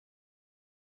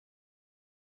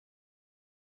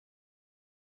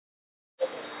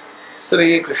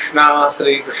Sri Krishna,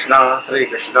 Sri Krishna, Sri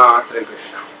Krishna, Sri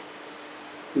Krishna.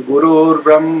 Gurur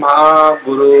Brahma,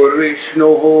 Gurur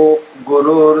Vishnu,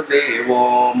 Gurur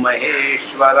Devo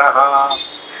Maheshwaraha,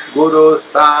 Guru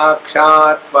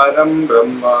Sakshat Param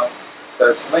Brahma,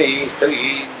 Tasmai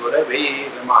Sri Gurave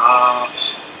Namaha,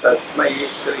 Tasmai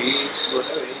Sri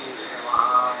Gurave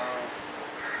Namaha.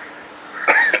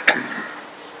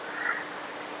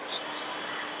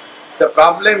 The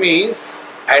problem is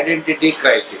identity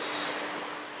crisis.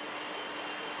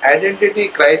 Identity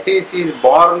crisis is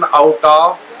born out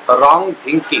of wrong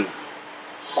thinking.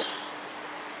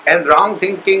 And wrong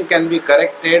thinking can be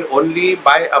corrected only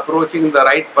by approaching the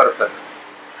right person.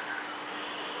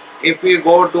 If we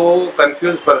go to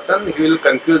confused person, he will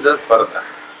confuse us further.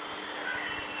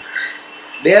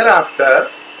 Thereafter,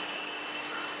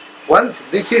 once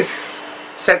this is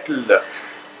settled,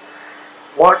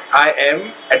 what I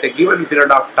am at a given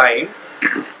period of time,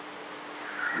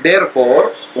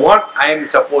 therefore what I am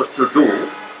supposed to do,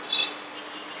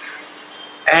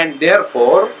 and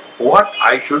therefore what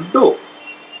I should do.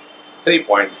 3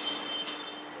 points.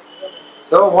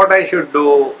 So what I should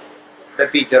do, the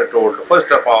teacher told.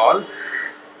 First of all,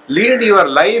 lead your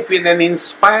life in an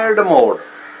inspired mode.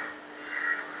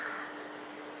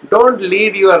 Don't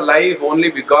lead your life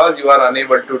only because you are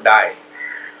unable to die.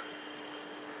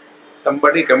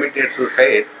 Somebody committed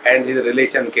suicide and his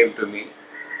relation came to me.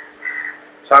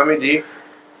 Swamiji,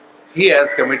 he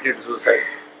has committed suicide.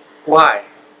 Why?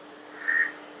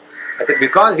 I said,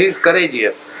 because he is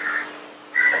courageous.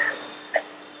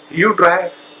 You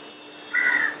try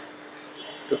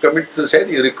to commit suicide,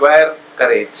 you require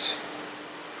courage.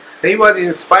 He was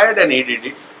inspired and he did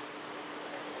it.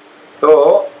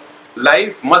 So,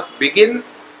 life must begin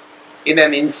in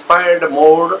an inspired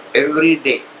mode every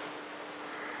day.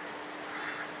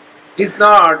 It's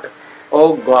not,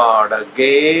 oh God,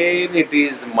 again it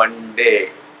is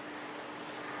Monday.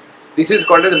 This is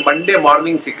called as Monday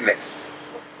morning sickness.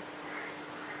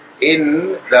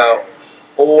 In the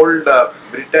old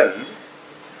Britain,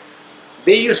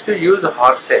 they used to use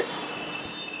horses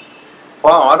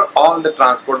for all the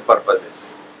transport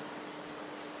purposes.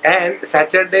 And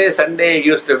Saturday, Sunday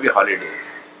used to be holidays.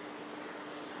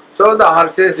 So the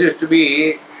horses used to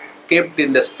be kept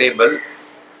in the stable.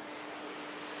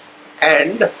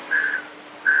 And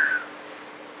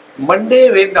Monday,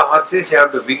 when the horses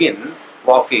have to begin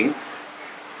walking,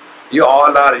 you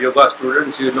all are yoga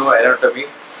students, you know anatomy.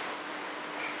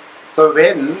 So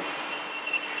when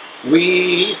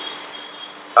we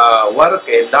work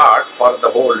a lot for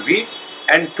the whole week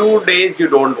and 2 days you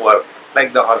don't work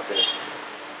like the horses,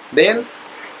 then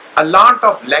a lot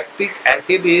of lactic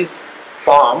acid is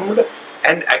formed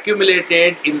and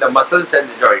accumulated in the muscles and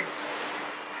joints.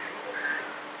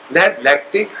 That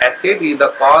lactic acid is the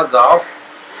cause of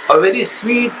a very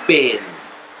sweet pain.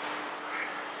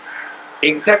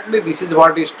 Exactly this is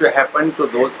what is to happen to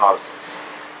those horses.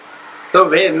 So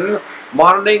when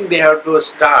morning they have to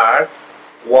start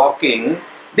walking,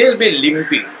 they will be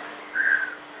limping.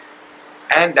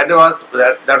 And that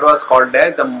was called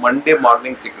as the Monday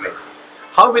morning sickness.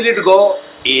 How will it go?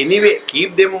 Anyway,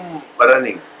 keep them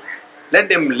running. Let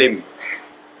them limp.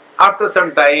 After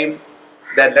some time,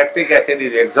 the lactic acid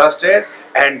is exhausted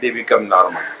and they become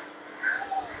normal.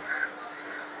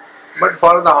 But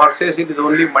for the horses, it is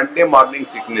only Monday morning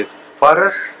sickness. For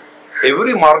us,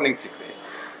 every morning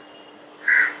sickness.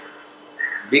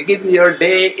 Begin your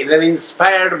day in an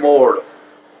inspired mode.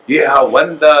 You have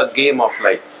won the game of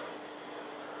life.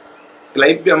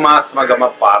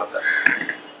 Klaipyamasmagama partha.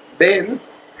 Then,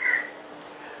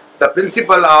 the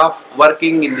principle of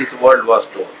working in this world was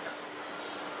told.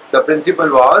 The principle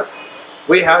was,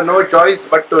 we have no choice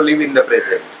but to live in the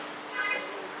present.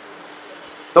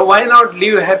 So why not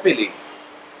live happily?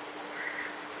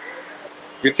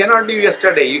 You cannot live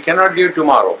yesterday, you cannot live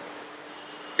tomorrow.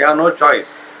 You have no choice.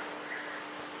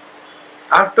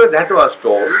 After that was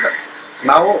told,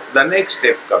 now the next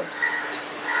step comes.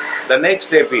 The next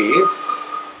step is,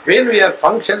 when we are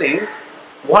functioning,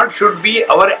 what should be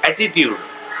our attitude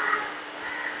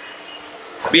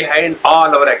behind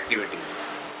all our activities?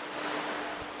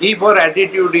 If our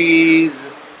attitude is,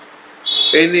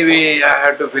 anyway I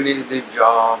have to finish this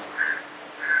job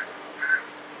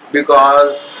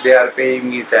because they are paying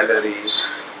me salaries.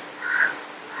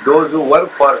 Those who work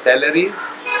for salaries,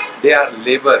 they are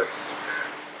laborers.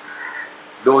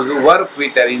 Those who work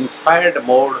with an inspired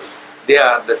mode, they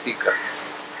are the seekers.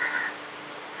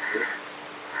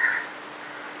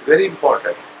 Very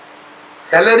important.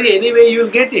 Salary anyway you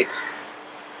will get it.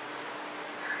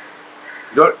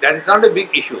 That is not a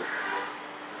big issue.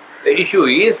 The issue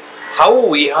is how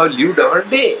we have lived our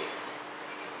day.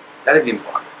 That is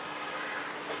important.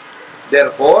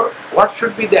 Therefore, what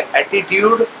should be the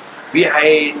attitude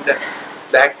behind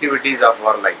the activities of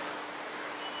our life?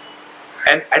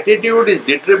 And attitude is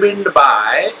determined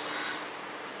by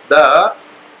the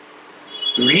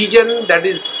vision that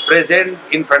is present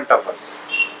in front of us.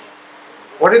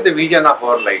 What is the vision of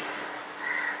our life?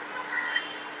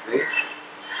 See?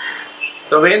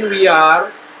 So when we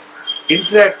are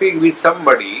interacting with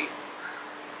somebody,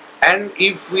 and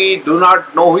if we do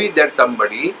not know who is that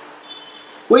somebody,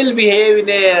 we will behave in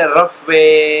a rough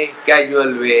way,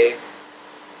 casual way.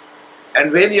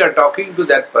 And when you are talking to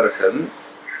that person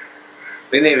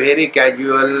in a very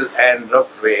casual and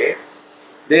rough way,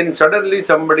 then suddenly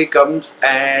somebody comes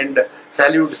and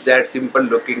salutes that simple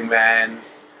looking man,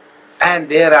 and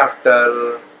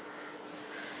thereafter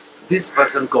this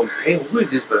person comes, hey, who is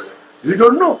this person? You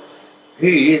don't know.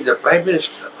 He is the Prime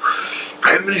Minister.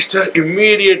 Prime Minister,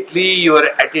 immediately your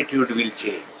attitude will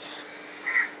change.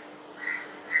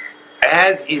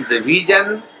 As is the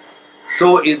vision,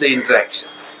 so is the interaction.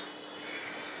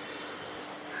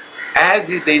 As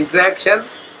is the interaction,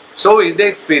 so is the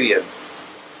experience.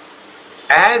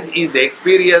 As is the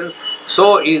experience,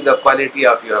 so is the quality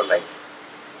of your life.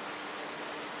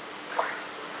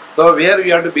 So where we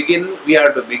have to begin? We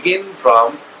have to begin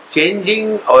from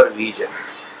changing our vision.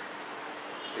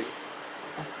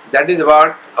 That is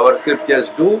what our scriptures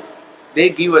do. They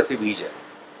give us a vision.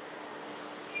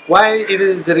 Why it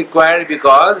is required?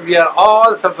 Because we are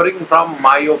all suffering from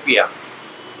myopia.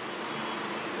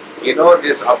 You know,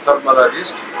 this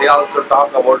ophthalmologist, they also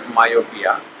talk about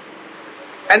myopia.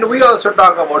 And we also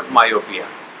talk about myopia.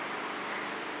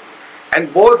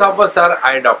 And both of us are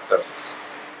eye doctors.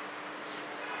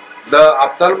 The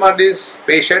ophthalmologist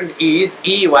patient is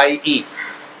EYE,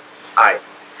 eye.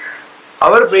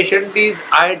 Our patient is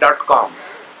eye.com.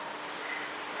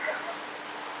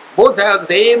 Both have the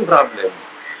same problem.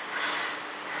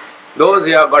 Those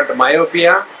who have got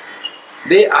myopia,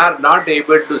 they are not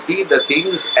able to see the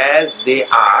things as they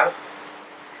are.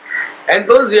 And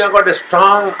those who have got a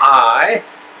strong eye,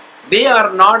 they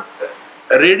are not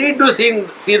ready to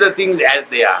see the things as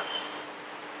they are.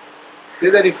 See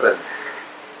the difference?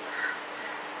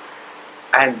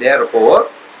 And therefore,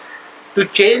 to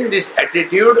change this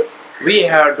attitude, we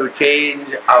have to change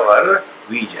our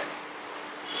vision.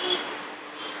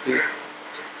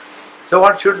 So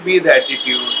what should be the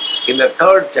attitude? In the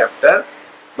 3rd chapter,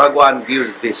 Bhagavad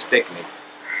gives this technique.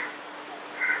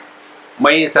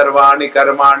 Mai sarvani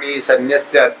karmani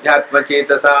sanyasya adhyatma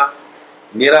chetasa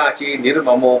nirashi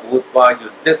nirmamo bhutva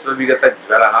yuddhasva vigata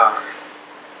jvaraha.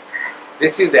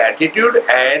 This is the attitude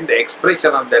and the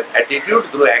expression of that attitude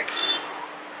through action.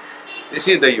 This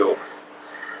is the yoga.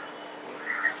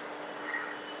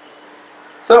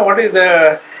 So what is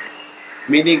the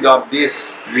meaning of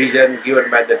this vision given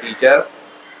by the teacher?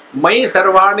 Mai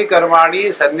sarvani karmani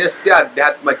sanyasya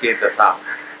adhyatma chetasa.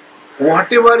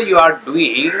 Whatever you are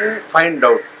doing, find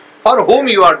out for whom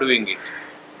you are doing it.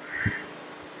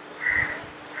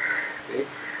 Okay.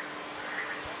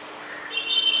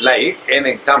 Like an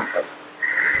example.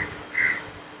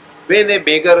 When a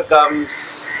beggar comes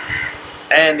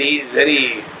and he is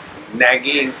very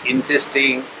nagging,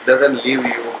 insisting, doesn't leave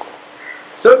you.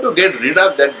 So to get rid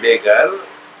of that beggar,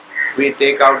 we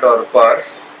take out our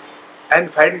purse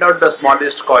and find out the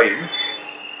smallest coin.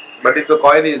 But if the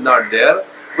coin is not there,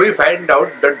 we find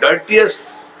out the dirtiest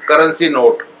currency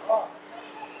note.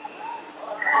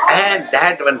 And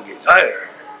that one gives.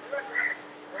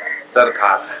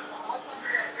 Sarkar.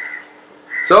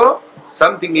 So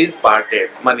something is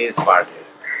parted, money is parted.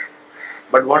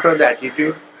 But what was the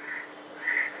attitude?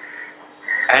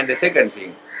 And the second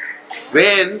thing,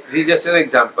 when, this is just an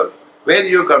example, when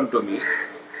you come to me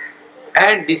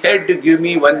and decide to give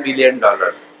me $1 million,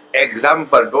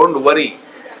 example, don't worry.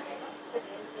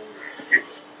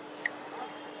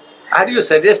 Are you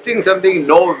suggesting something?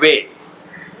 No way.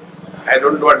 I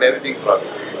don't want anything from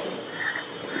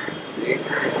you.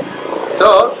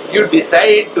 So, you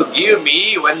decide to give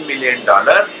me $1 million,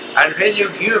 and when you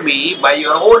give me by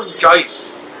your own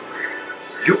choice,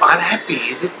 you are happy,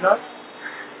 is it not?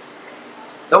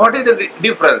 Now what is the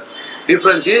difference?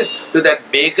 Difference is, to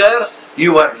that beggar,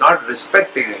 you are not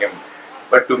respecting him.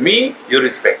 But to me, you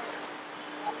respect.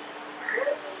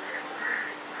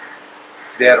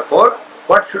 Therefore,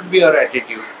 what should be our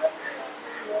attitude?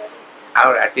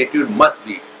 Our attitude must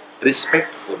be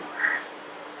respectful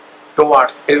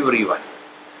towards everyone.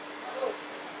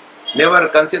 Never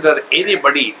consider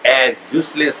anybody as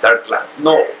useless third class.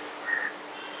 No.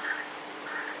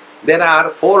 There are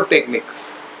 4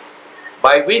 techniques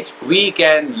by which we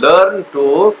can learn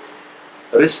to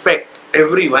respect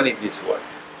everyone in this world.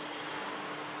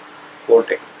 4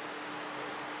 techniques.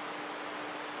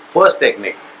 First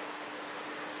technique.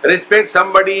 Respect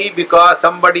somebody because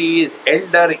somebody is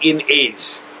elder in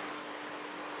age.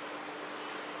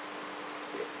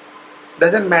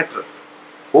 Doesn't matter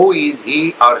who is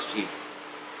he or she.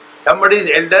 Somebody is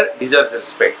elder deserves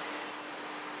respect.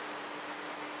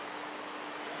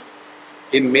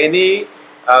 In many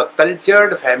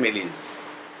cultured families,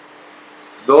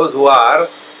 those who are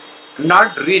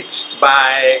not rich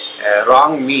by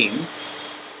wrong means,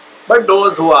 but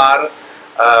those who are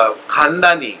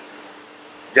khandani,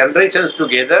 generations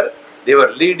together, they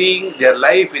were leading their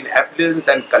life in affluence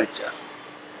and culture.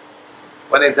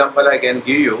 One example I can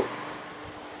give you.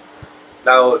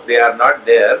 Now they are not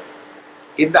there.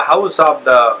 In the house of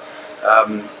the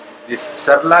this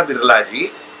Sarla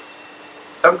Birlaji,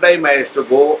 sometime I used to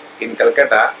go in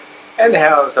Calcutta and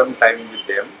have some time with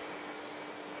them.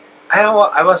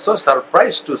 I was so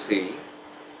surprised to see,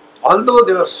 although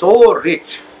they were so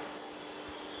rich,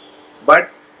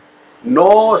 but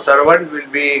no servant will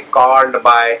be called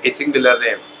by a singular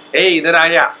name. Hey, idhar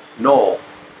aaya. No.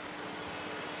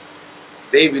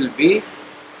 They will be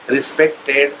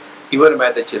respected even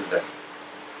by the children.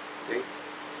 See?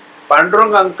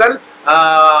 Pandurang uncle,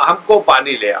 humko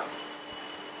pani le aa.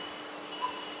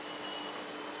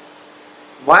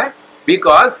 Why?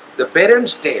 Because the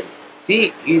parents tell,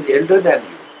 see, he is elder than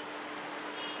you.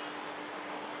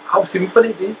 How simple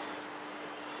it is.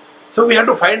 So we have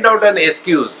to find out an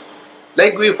excuse.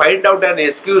 Like we find out an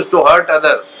excuse to hurt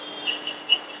others.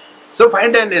 So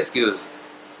find an excuse.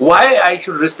 Why I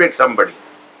should respect somebody?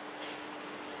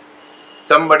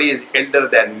 Somebody is elder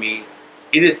than me.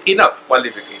 It is enough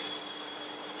qualification.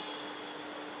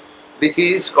 This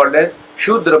is called as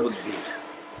Shudra Buddhi.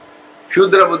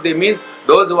 Shudra Buddhi means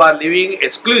those who are living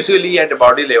exclusively at a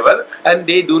body level and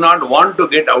they do not want to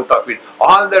get out of it.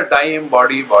 All the time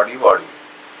body, body, body.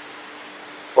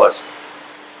 First.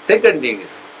 Second thing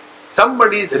is,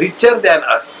 somebody is richer than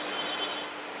us.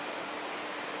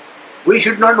 We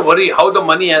should not worry how the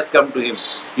money has come to him.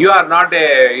 You are not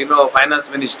a finance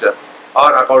minister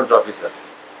or accounts officer.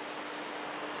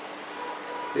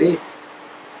 See?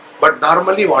 But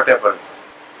normally what happens?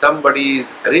 Somebody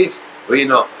is rich, we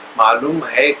know, मालूम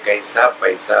है कैसा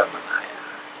पैसा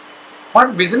बनाया.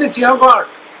 What business you have got?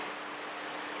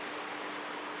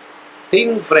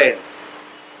 Think, friends.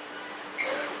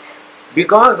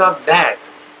 Because of that,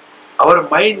 our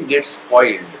mind gets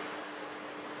spoiled.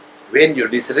 When you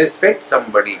disrespect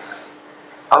somebody,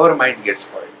 our mind gets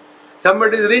spoiled.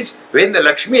 Somebody is rich, when the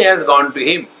Lakshmi has gone to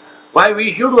him, why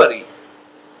we should worry?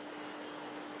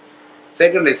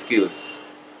 Second excuse.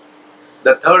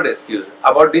 The third excuse.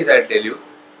 About this I will tell you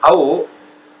how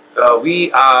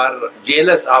we are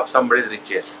jealous of somebody's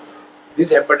riches.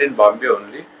 This happened in Bombay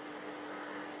only.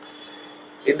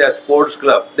 In the sports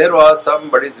club, there was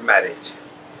somebody's marriage.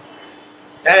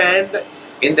 And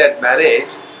in that marriage,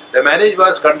 the marriage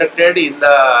was conducted in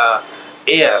the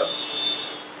air.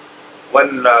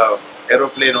 One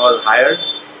aeroplane was hired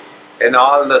and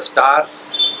all the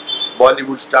stars,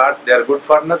 Bollywood stars, they are good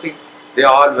for nothing. They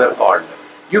all were called.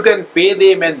 You can pay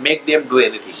them and make them do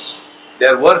anything. They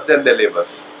are worse than the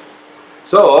laborers.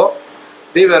 So,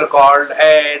 they were called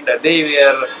and they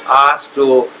were asked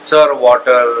to serve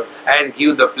water and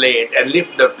give the plate and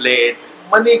lift the plate.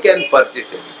 Money can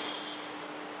purchase it.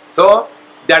 So,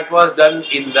 that was done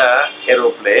in the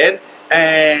aeroplane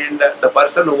and the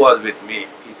person who was with me,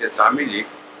 he says, Swamiji,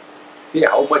 see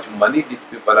how much money these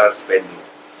people are spending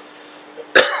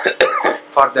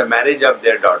for the marriage of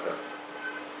their daughter.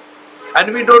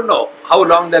 And we don't know how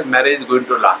long that marriage is going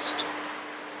to last.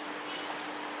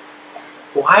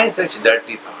 Why such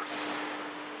dirty thoughts?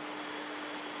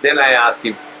 Then I asked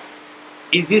him,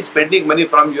 is he spending money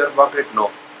from your pocket? No.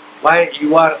 Why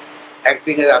you are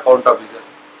acting as account officer?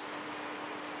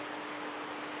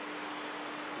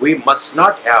 We must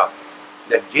not have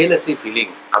that jealousy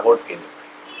feeling about anybody.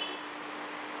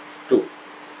 2.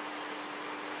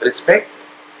 Respect,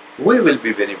 we will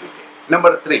be benefited.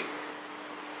 Number 3.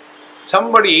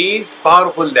 Somebody is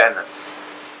powerful than us.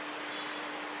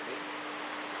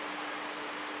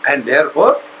 And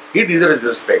therefore, he deserves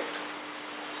respect.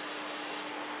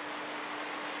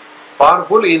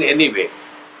 Powerful in any way.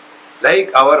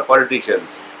 Like our politicians.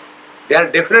 They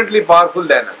are definitely powerful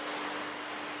than us.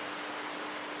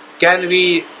 Can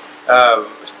we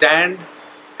stand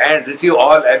and receive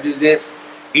all abuses,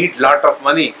 eat lot of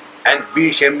money and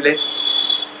be shameless?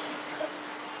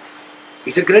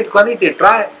 It's a great quality.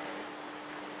 Try.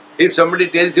 If somebody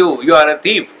tells you, you are a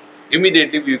thief,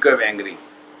 immediately you become angry.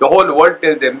 The whole world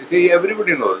tells them, they say,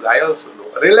 everybody knows, I also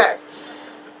know. Relax.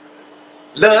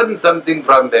 Learn something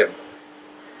from them.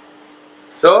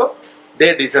 So,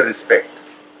 they deserve respect.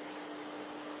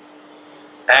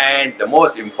 And the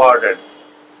most important,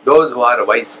 those who are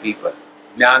wise people,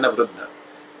 Jnana Vruddha,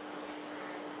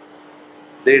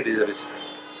 they deserve respect.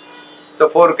 So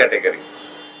 4 categories.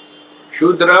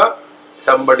 Shudra,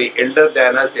 somebody elder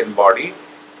than us in body.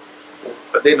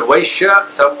 Then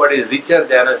Vaishya, somebody is richer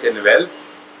than us in wealth.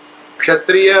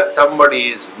 Kshatriya, somebody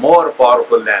is more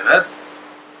powerful than us.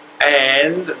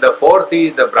 And the 4th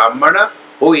is the Brahmana,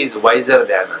 who is wiser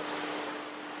than us.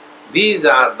 These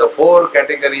are the 4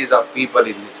 categories of people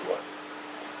in this world.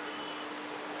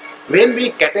 When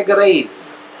we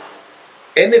categorize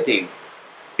anything,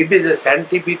 it is a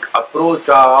scientific approach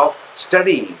of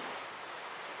studying.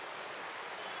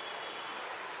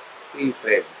 See,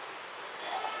 friends,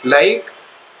 like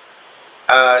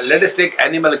let us take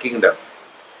animal kingdom.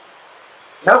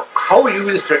 Now, how you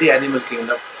will study animal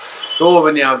kingdom? So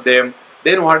many of them.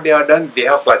 Then what they have done? They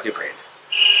have classified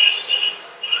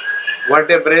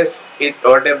vertebrates,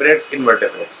 invertebrates.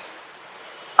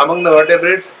 Among the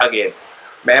vertebrates, again,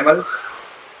 mammals,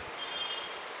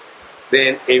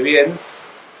 then avians,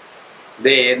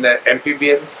 then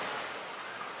amphibians,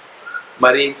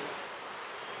 marine.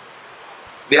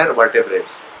 They are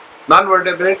vertebrates.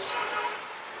 Non-vertebrates.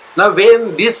 Now,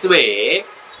 when this way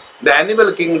the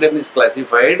animal kingdom is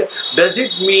classified, does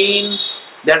it mean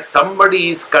that somebody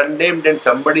is condemned and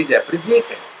somebody is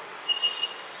appreciated?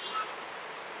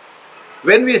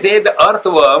 When we say the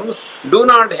earthworms do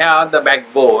not have the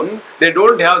backbone, they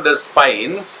don't have the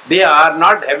spine, they are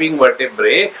not having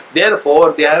vertebrae,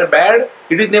 therefore they are bad,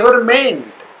 it is never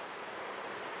meant.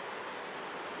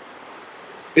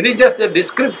 It is just a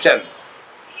description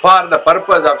for the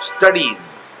purpose of studies.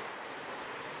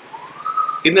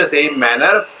 In the same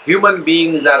manner, human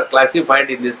beings are classified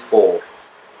in these 4.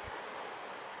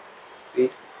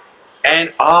 See?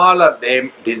 And all of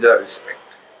them deserve respect.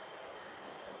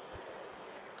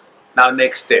 Now,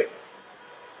 next step.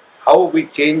 How we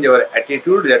change our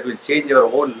attitude, that will change our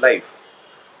whole life.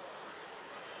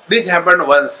 This happened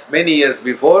once, many years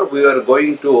before. We were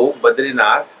going to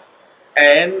Badrinath,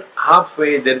 and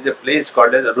halfway there is a place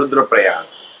called as Rudraprayag.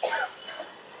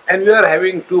 And we were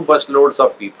having 2 bus loads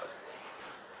of people.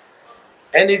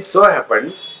 And it so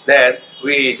happened that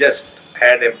we just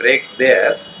had a break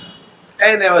there,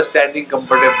 and I was standing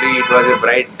comfortably. It was a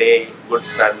bright day, good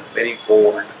sun, very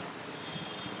cold.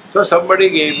 So somebody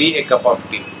gave me a cup of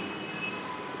tea.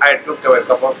 I took a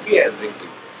cup of tea and drank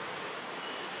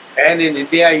it. And in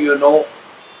India, you know,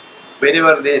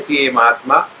 whenever they see a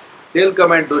Mahatma, they will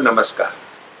come and do namaskar.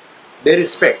 They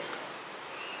respect.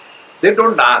 They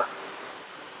don't ask,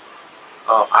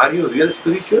 are you real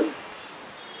spiritual?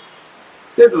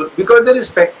 They do, because they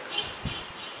respect.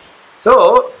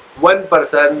 So, one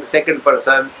person, second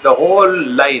person, the whole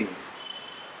line.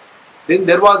 Then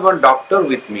there was one doctor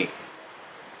with me.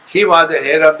 She was the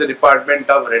head of the department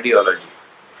of radiology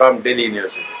from Delhi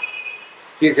University.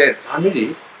 She said,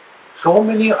 Swamiji, so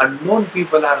many unknown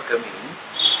people are coming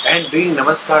and doing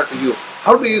namaskar to you.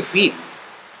 How do you feel?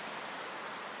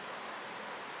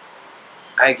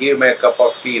 I gave my cup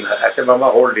of tea. I said, Mama,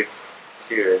 hold it.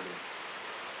 She held it.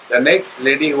 The next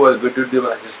lady who was going to do,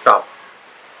 I said, stop.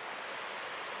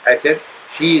 I said,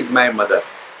 she is my mother.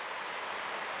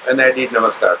 And I did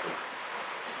namaskar to her.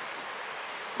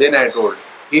 Then I told,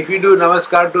 if you do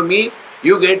namaskar to me,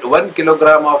 you get 1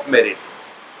 kilogram of merit.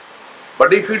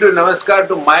 But if you do namaskar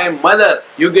to my mother,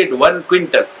 you get 1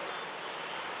 quintal.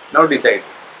 Now decide.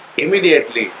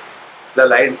 Immediately, the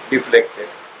line deflected.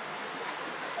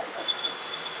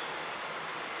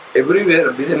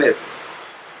 Everywhere business.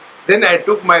 Then I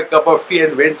took my cup of tea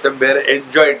and went somewhere,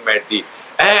 enjoyed my tea.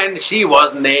 And she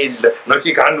was nailed. Now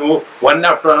she can't move, one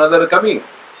after another coming.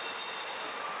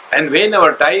 And when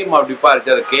our time of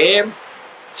departure came,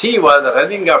 she was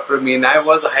running after me and I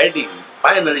was hiding.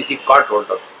 Finally she caught hold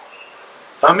of me.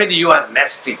 Swamiji, you are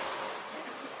nasty.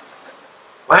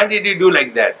 Why did you do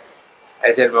like that?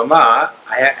 I said, Mama,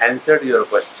 I have answered your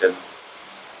question.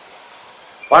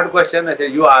 What question? I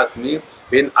said, you asked me,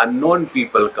 when unknown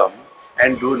people come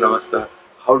and do namaskar,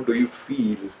 how do you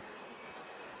feel?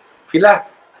 Fila?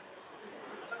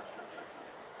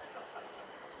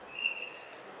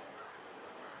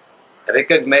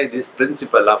 Recognize this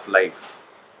principle of life.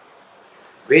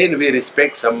 When we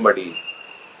respect somebody,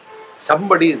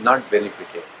 somebody is not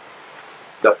benefited.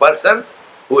 The person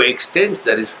who extends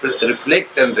the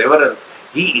reflect and reverence,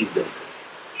 he is benefited.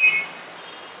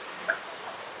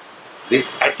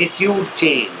 This attitude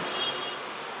change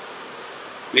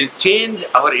will change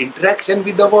our interaction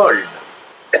with the world.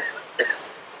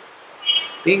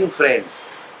 Think, friends,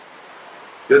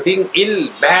 you think ill,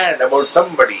 bad about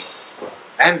somebody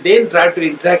and then try to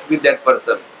interact with that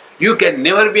person. You can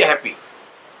never be happy.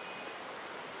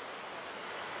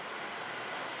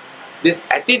 This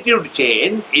attitude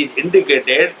change is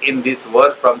indicated in this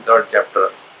verse from 3rd chapter.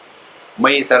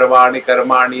 Mai sarvani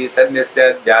karmani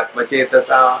sanyasya dhyatma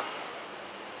chetasa.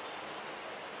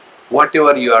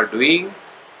 Whatever you are doing,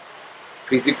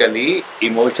 physically,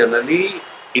 emotionally,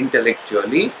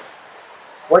 intellectually,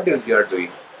 whatever you are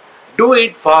doing, do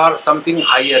it for something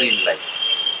higher in life.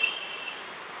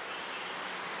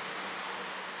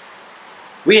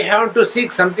 We have to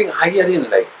seek something higher in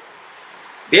life.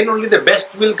 Then only the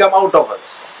best will come out of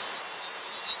us.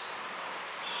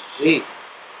 See,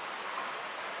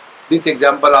 this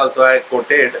example also I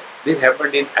quoted. This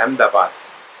happened in Ahmedabad.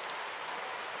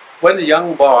 When a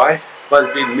young boy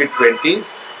was in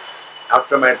mid-20s,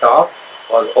 after my talk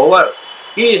was over,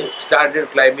 he started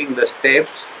climbing the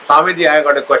steps. Swamiji, I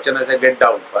got a question. I said, get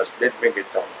down first. Let me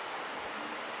get down.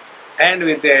 And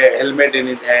with a helmet in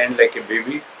his hand like a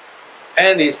baby,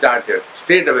 and he started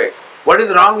straight away. What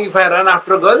is wrong if I run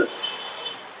after girls?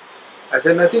 I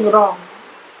said, nothing wrong.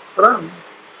 Run.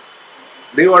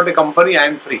 Do you want a company? I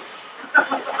am free.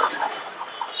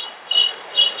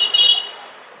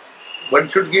 One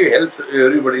should give help to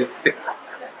everybody.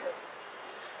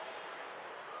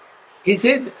 He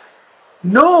said,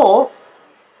 no,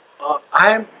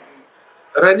 I am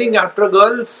running after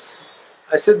girls.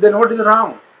 I said, then what is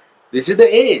wrong? This is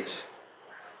the age.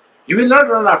 You will not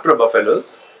run after buffaloes.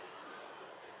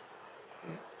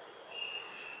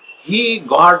 He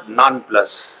got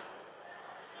nonplus.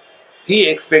 He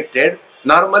expected,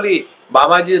 normally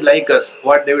Babaji is like us,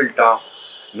 what they will talk.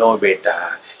 No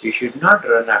beta, you should not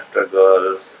run after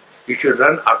girls. You should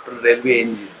run after railway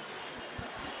engines.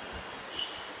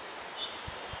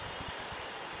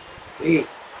 See,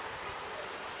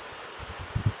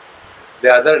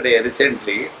 the other day,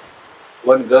 recently,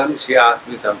 one girl, she asked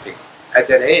me something. I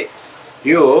said, hey,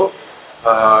 you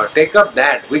take up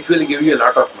that which will give you a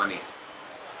lot of money.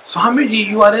 Swamiji,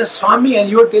 you are a Swami and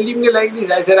you are telling me like this.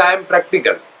 I said, I am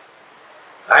practical.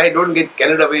 I don't get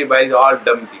carried away by all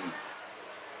dumb things.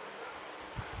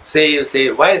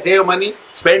 Save. Why save money?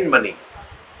 Spend money.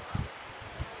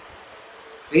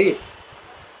 See?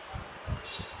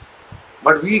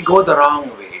 But we go the wrong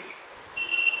way.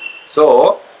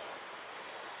 So,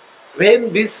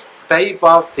 when this type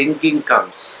of thinking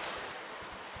comes,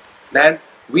 that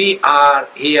we are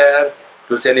here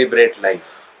to celebrate life,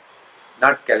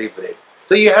 not calibrate.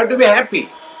 So you have to be happy.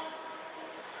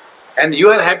 And you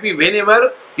are happy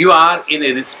whenever you are in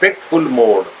a respectful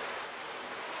mode.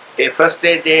 A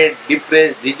frustrated,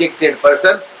 depressed, dejected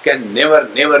person can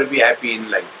never be happy in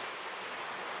life.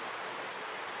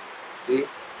 See?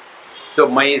 So,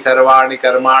 Mai sarvani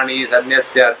karmani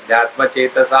sanyasya dhyatma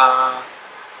chetasa.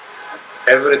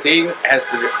 Everything has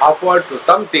to be offered to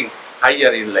something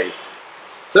higher in life.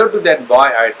 So to that boy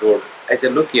I told, I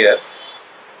said, look here,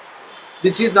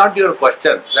 this is not your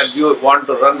question that you want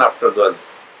to run after girls.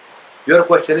 Your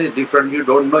question is different, you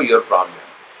don't know your problem.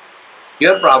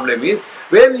 Your problem is,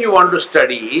 when you want to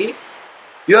study,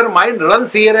 your mind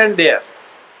runs here and there.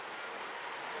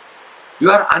 You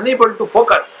are unable to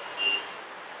focus.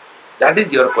 That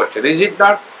is your question, is it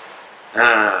not?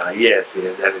 Yes, that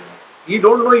is it. You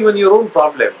don't know even your own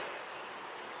problem.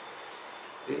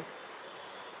 See?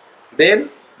 Then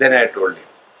I told him,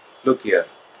 look here,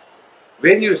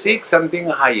 when you seek something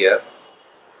higher,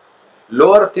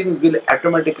 lower things will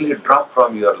automatically drop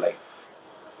from your life.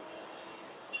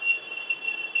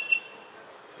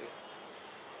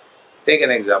 Take an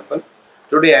example.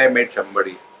 Today I met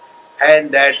somebody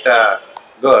and that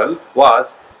girl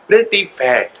was pretty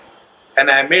fat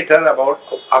and I met her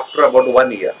after about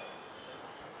 1 year.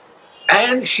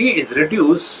 And she is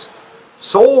reduced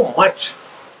so much.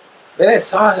 When I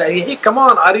saw her, hey, come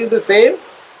on, are you the same?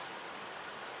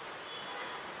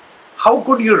 How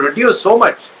could you reduce so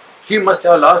much? She must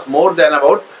have lost more than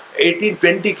about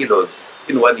 18-20 kilos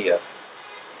in 1 year.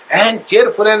 And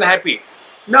cheerful and happy.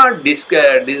 Not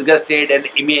disgusted and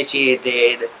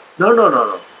emaciated.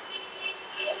 No.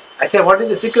 I said, what is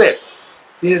the secret?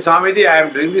 He said, Swamiji, I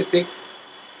am doing this thing.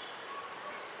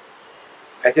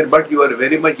 I said, but you are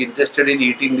very much interested in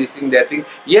eating this thing, that thing.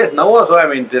 Yes, now also I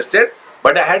am interested,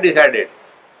 but I had decided.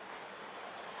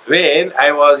 When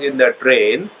I was in the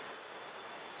train,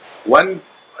 one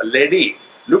lady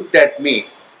looked at me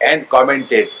and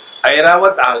commented,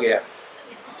 Airavat aa gaya.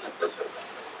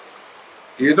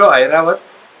 You know Airavat?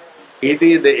 It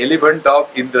is the elephant of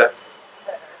Indra.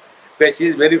 But she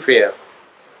is very fair.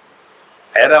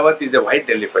 Airavat is a white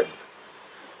elephant.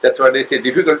 That's what they say,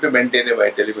 difficult to maintain a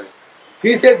white elephant.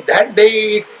 He said, that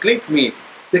day it clicked me.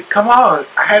 That, come on,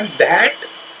 I am that.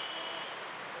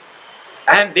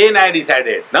 And then I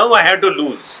decided, now I have to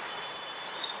lose.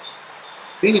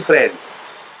 See friends,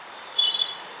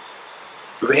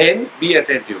 When, be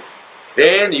attentive,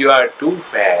 when you are too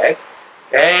fat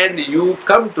and you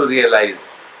come to realize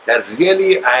that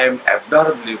really I am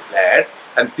abnormally fat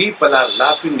and people are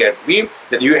laughing at me,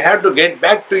 then you have to get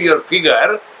back to your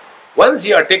figure. Once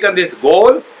you have taken this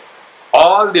goal,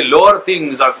 all the lower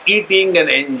things of eating and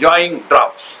enjoying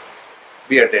drops.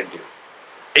 Be attentive.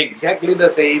 Exactly the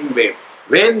same way.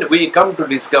 When we come to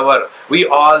discover we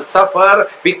all suffer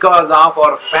because of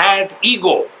our fat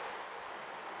ego,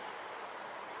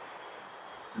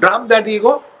 drop that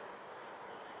ego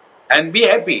and be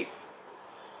happy.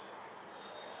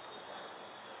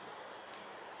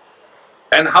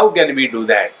 And how can we do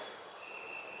that?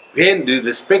 When you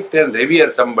respect and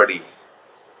revere somebody,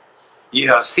 you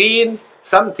have seen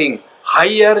something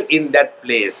higher in that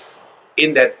place,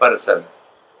 in that person.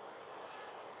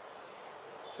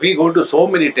 We go to so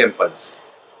many temples.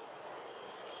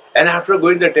 And after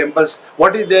going to the temples,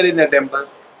 what is there in the temple?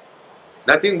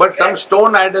 Nothing but some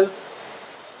stone idols.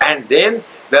 And then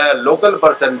the local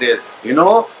person there,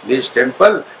 this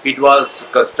temple, it was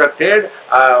constructed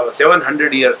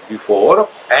 700 years before,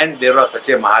 and there was such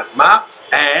a Mahatma,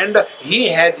 and he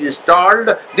had installed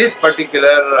this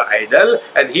particular idol,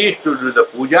 and he used to do the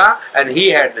puja, and he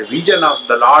had the vision of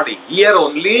the Lord here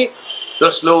only. So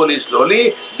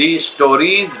slowly, these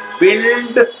stories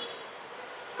build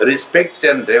respect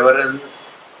and reverence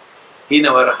in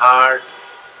our heart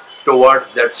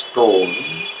towards that stone,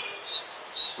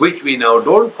 which we now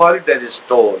don't call it as a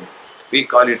stone, we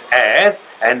call it as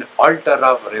an altar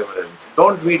of reverence.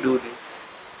 Don't we do this?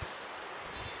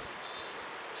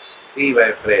 See,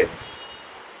 my friends,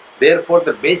 therefore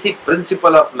the basic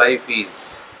principle of life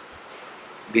is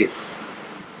this: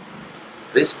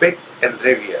 respect and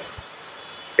revere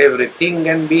everything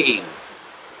and being.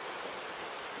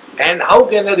 And how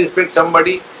can I respect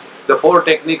somebody? The 4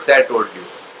 techniques I told you.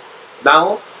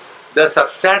 Now, the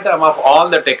substratum of all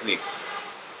the techniques.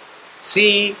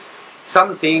 See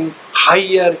something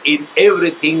higher in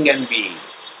everything and being.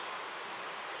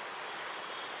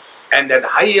 And that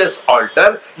highest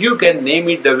altar, you can name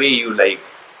it the way you like.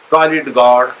 Call it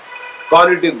God, call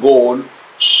it a goal,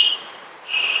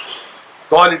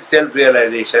 call it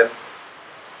self-realization,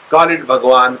 call it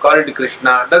Bhagwan, call it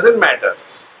Krishna, doesn't matter.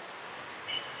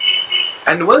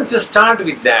 And once you start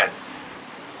with that,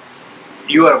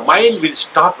 your mind will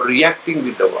stop reacting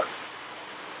with the world.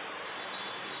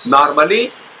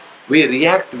 Normally, we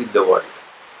react with the world.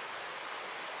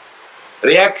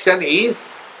 Reaction is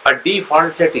a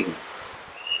default settings.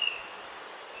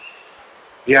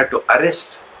 We have to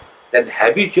arrest that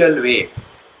habitual way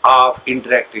of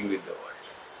interacting with the world.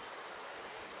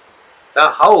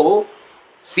 Now, how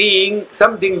seeing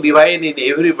something divine in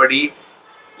everybody,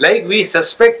 like we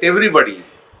suspect everybody.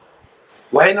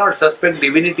 Why not suspect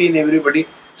divinity in everybody?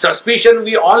 Suspicion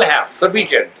we all have,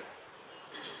 sufficient.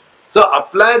 So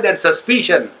apply that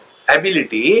suspicion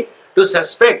ability to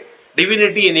suspect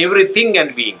divinity in everything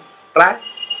and being. Try.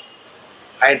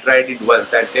 I tried it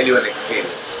once. I'll tell you an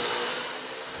experience.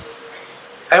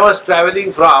 I was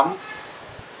traveling from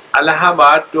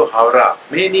Allahabad to Howrah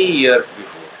many years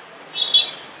before.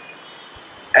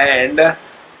 And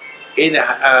in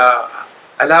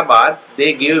Allahabad,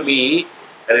 they gave me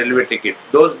a railway ticket.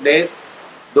 Those days,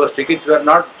 those tickets were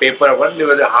not paper one, they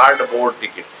were the hardboard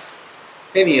tickets.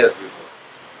 10 years before.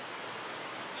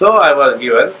 So I was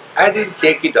given, I didn't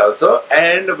check it also,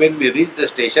 and when we reached the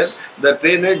station, the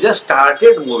train had just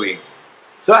started moving.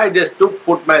 So I just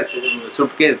put my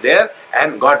suitcase there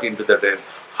and got into the train.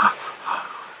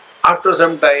 After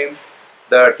some time,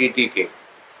 the TT came.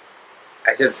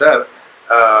 I said, "Sir,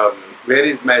 where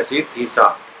is my seat?" He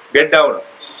saw. "Get down.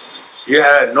 You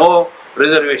have no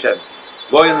reservation.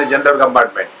 Go in the general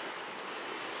compartment."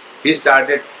 He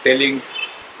started telling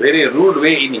very rude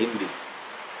way in Hindi.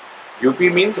 UP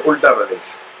means Uttar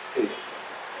Pradesh.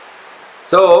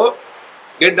 So,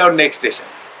 get down next station.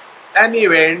 And he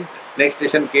went. Next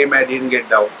station came, I didn't get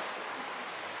down.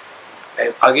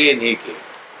 And again he came.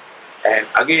 And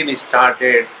again he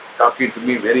started talking to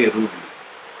me very rudely.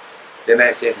 Then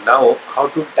I said, now how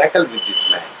to tackle with this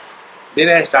man? Then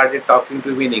I started talking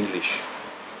to him in English.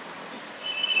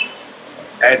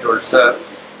 I told, "Sir,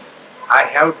 I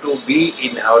have to be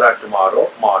in Howrah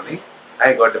tomorrow morning.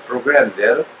 I got a program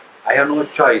there. I have no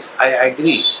choice. I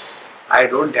agree. I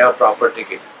don't have proper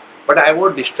ticket. But I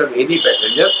won't disturb any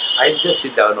passenger. I'll just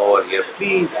sit down over here.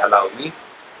 Please allow me."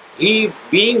 He,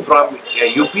 being from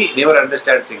UP, never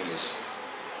understands English.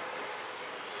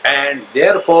 And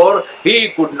therefore, he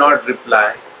could not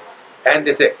reply. And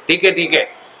they say, "Theek hai."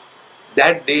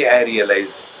 That day I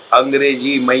realized,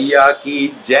 Angreji Maiya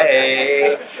ki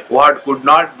jai. What could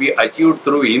not be achieved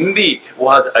through Hindi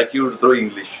was achieved through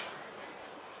English.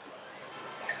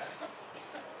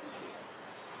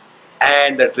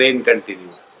 and the train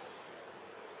continued.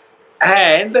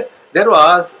 And there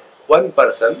was one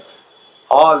person,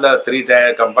 all the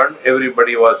three-tier compartment,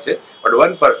 everybody was sick, but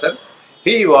one person,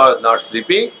 he was not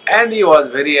sleeping and he was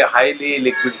very highly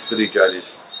liquid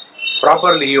spiritualist.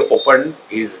 Properly he opened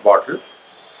his bottle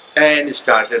and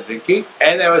started drinking,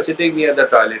 and I was sitting near the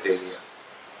toilet area.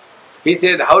 He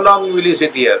said, "How long will you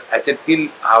sit here?" I said, "Till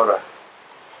Howrah."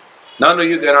 "No,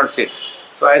 you cannot sit."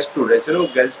 So I stood. I said, "Oh,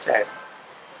 girl, stand."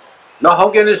 "Now, how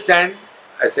can you stand?"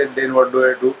 I said, "Then what do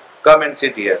I do?" "Come and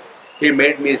sit here." He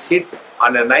made me sit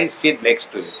on a nice seat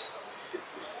next to him.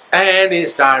 And he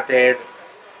started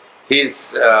his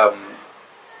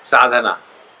sadhana.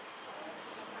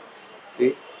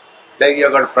 See? Like you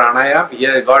got pranayam, he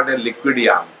has got a liquid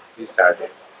yam. He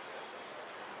started.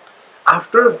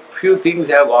 After a few things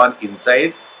have gone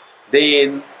inside,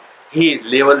 then his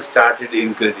level started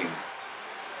increasing.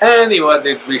 And he was a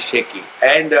little bit shaky.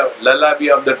 And lullaby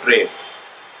of the train.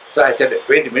 So I said,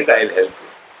 "Wait a minute, I'll help you."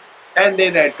 And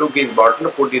then I took his bottle,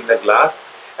 put in the glass,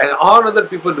 and all other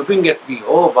people looking at me,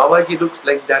 "Oh, Babaji looks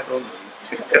like that only."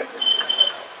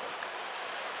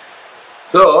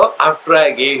 So after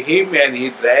I gave him and he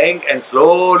drank, and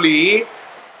slowly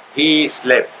he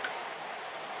slept.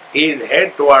 His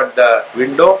head toward the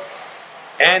window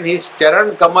and his charan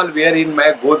kamal were in my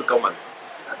god kamal.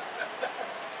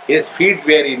 His feet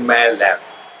were in my lap.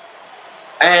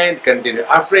 And continued.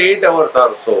 After 8 hours or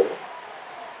so,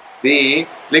 the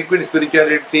liquid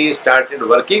spirituality started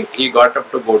working. He got up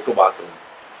to go to bathroom.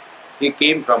 He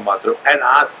came from bathroom and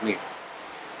asked me,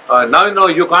 "Now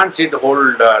you can't sit whole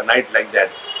night like that."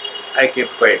 I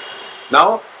kept quiet. "Now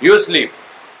you sleep.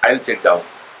 I'll sit down."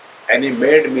 And he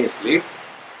made me sleep,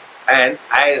 and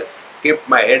I kept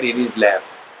my head in his lap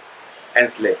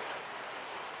and slept.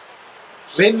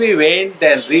 When we went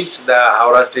and reached the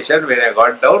Howrah station, when I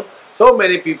got down, so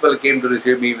many people came to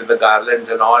receive me with the garlands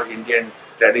and all Indian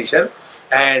tradition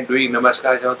and doing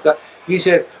namaskar, chamatkar. He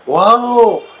said,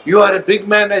 "Wow, you are a big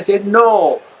man." I said, "No,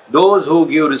 those who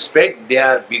give respect, they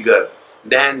are bigger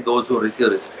than those who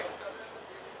receive respect."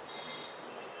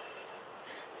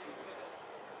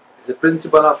 It's the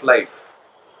principle of life.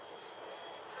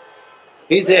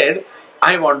 He said,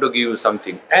 "I want to give you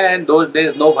something." And those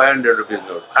days, no 500 rupees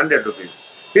note, 100 rupees.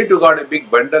 He took out a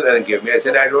big bundle and gave me. I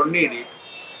said, "I don't need it."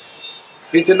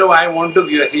 He said, "No, I want to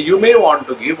give." I said, "You may want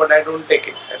to give, but I don't take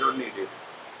it. I don't need it."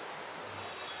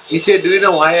 He said, "Do you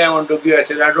know why I want to give?" I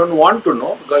said, "I don't want to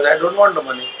know, because I don't want the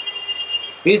money."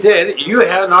 He said, "You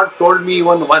have not told me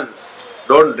even once,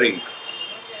 don't drink.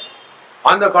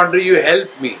 On the contrary, you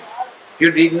helped me.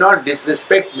 You did not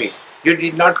disrespect me. You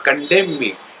did not condemn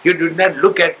me. You did not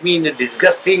look at me in a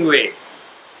disgusting way.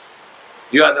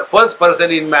 You are the first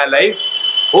person in my life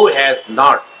who has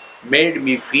not made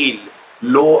me feel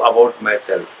low about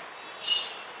myself.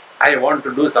 I want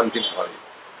to do something for you."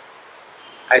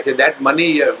 I said, "That money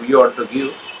you want to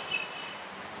give,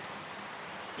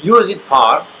 use it for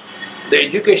the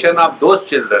education of those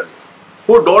children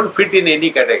who don't fit in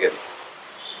any category."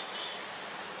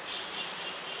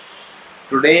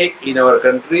 Today in our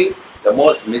country, the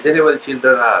most miserable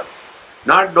children are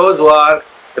not those who are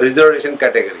reservation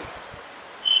category,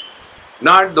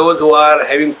 not those who are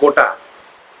having quota,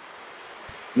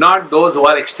 not those who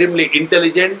are extremely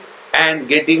intelligent and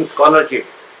getting scholarship,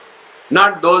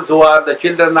 not those who are the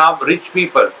children of rich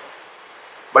people,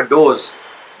 but those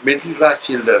middle class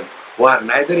children who are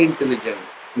neither intelligent,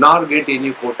 nor get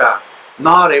any quota,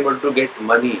 nor able to get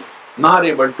money, nor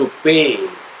able to pay.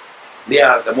 They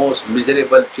are the most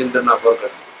miserable children of our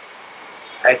country.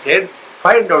 I said,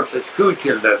 find out such few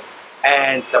children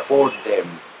and support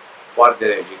them for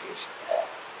their education.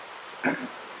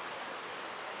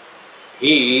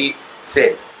 He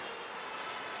said,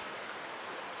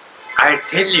 "I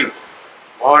tell you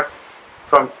what,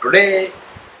 from today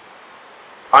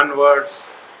onwards,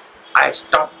 I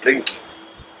stopped drinking.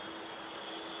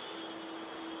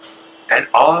 And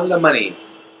all the money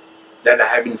that I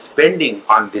have been spending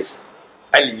on this,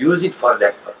 I'll use it for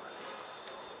that purpose."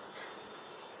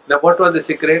 Now what was the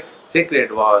secret? Secret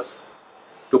was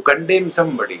to condemn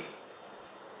somebody,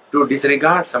 to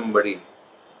disregard somebody.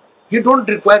 You don't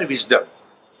require wisdom.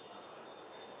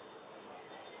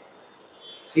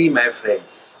 See, my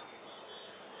friends.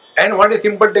 And what is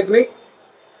simple technique?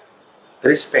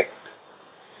 Respect,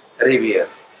 revere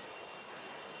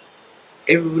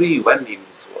everyone in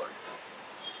this world.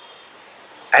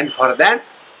 And for that,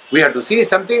 we have to see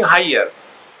something higher.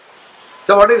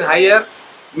 So what is higher?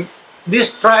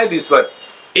 Destroy this one.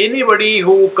 Anybody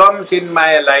who comes in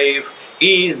my life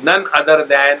is none other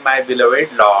than my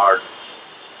beloved Lord.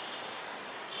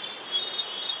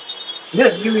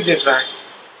 Just give it a try.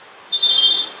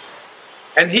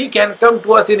 And He can come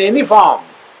to us in any form.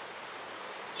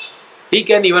 He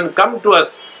can even come to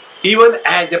us even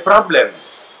as a problem.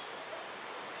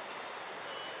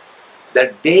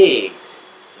 The day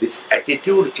this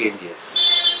attitude changes,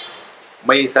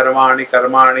 Mai sarvani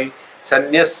karmani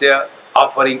sanyasya,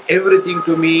 offering everything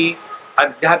to me,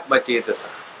 adhyatma chetasa.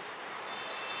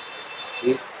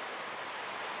 See?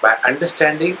 By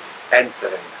understanding and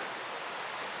surrender.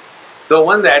 So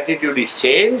once the attitude is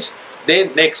changed,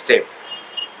 then next step.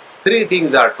 3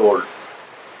 things are told.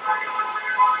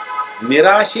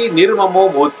 Nirashi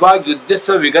nirmamo bhutva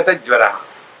yuddhasva vigata jvara.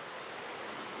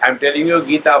 I am telling you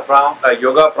Gita from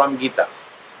yoga from Gita.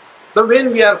 So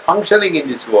when we are functioning in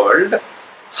this world,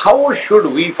 how should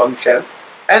we function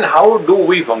and how do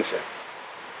we function?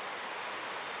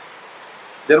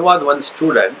 There was one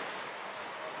student,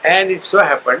 and it so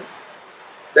happened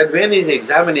that when his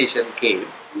examination came,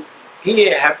 he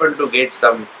happened to get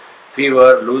some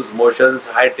fever, loose motions,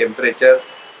 high temperature,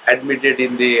 admitted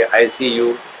in the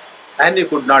ICU, and he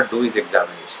could not do his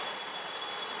examination.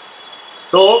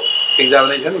 So,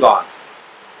 examination gone.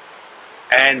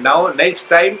 And now next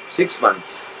time 6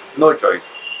 months, no choice.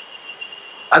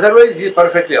 Otherwise he is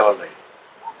perfectly alright.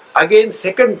 Again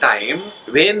second time,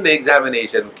 when the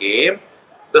examination came,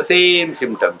 the same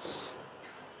symptoms.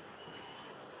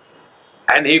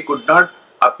 And he could not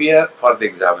appear for the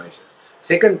examination.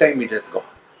 Second time it has gone.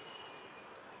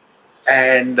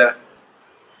 And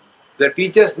the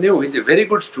teachers knew he is a very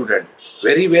good student,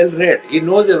 very well read, he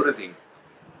knows everything.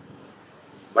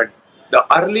 But the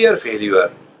earlier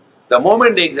failure, the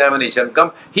moment the examination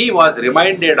comes, he was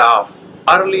reminded of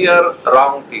earlier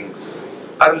wrong things,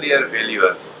 earlier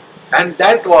failures. And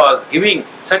that was giving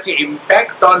such an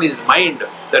impact on his mind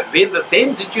that when the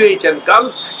same situation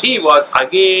comes, he was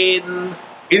again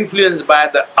influenced by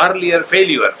the earlier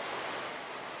failures.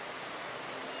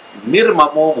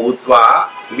 Nirmamo bhutva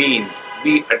means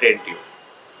be attentive.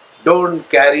 Don't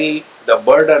carry the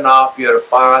burden of your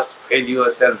past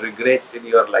failures and regrets in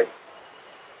your life.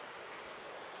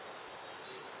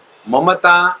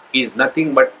 Mamata is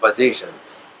nothing but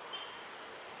possessions.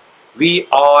 We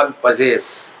all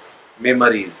possess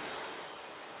memories.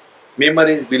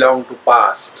 Memories belong to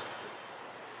past.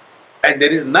 And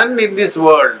there is none in this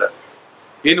world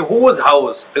in whose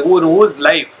house, in whose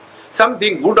life,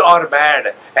 something good or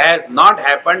bad has not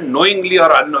happened knowingly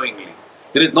or unknowingly.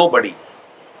 There is nobody.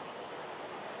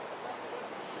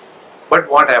 But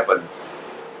what happens?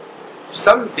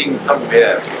 Something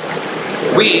somewhere,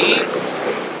 we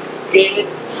get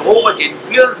so much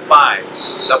influenced by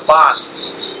the past,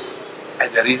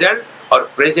 and the result, our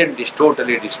present is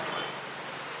totally destroyed.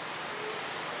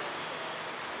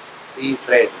 See,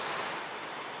 friends,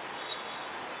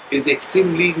 it is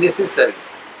extremely necessary.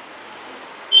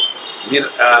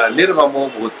 Nirmamo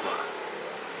bhutva.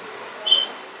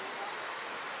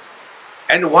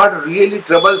 And what really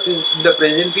troubles is in the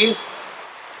present is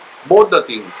both the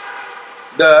things.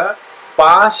 The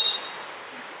past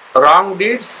wrong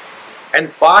deeds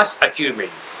and past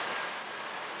achievements.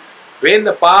 When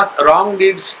the past wrong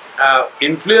deeds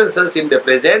influence us in the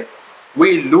present,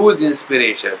 we lose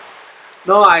inspiration.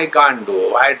 No, I can't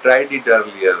do. I tried it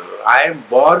earlier. I am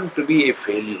born to be a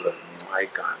failure. I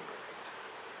can't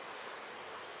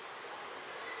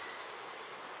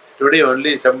do it. Today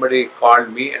only somebody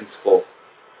called me and spoke.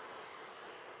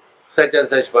 Such and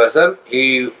such person,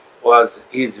 he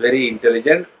is very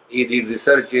intelligent. He did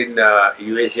research in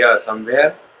USA or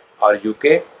somewhere or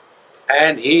UK,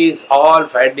 and his all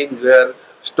findings were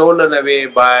stolen away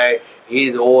by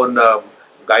his own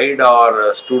guide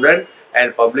or student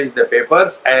and published the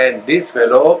papers, and this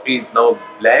fellow is now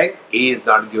blank. He is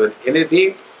not given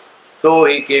anything. So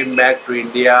he came back to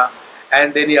India,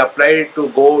 and then he applied to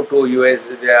go to US,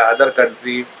 the other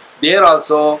country. There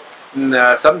also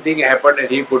something happened and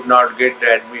he could not get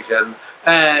the admission,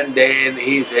 and then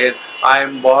he said, I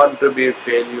am born to be a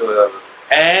failure,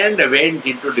 and went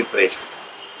into depression.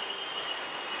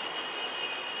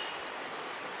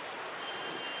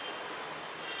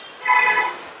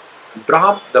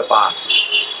 Drop the past,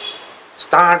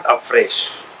 start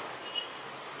afresh.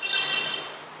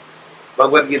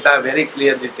 Bhagavad Gita very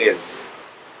clearly tells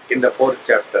in the 4th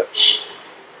chapter,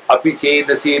 Api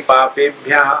chedasi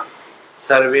papebhya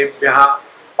sarvebhya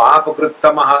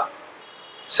papakruttamaha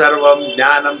sarvam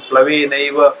jnanam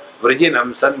plavenaiva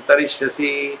vrijinam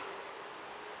santarishyasi.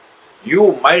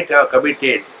 You might have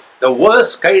committed the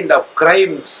worst kind of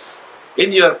crimes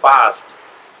in your past.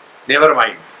 Never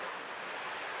mind.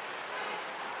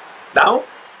 Now,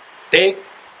 take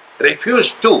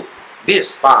refuge to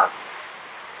this path.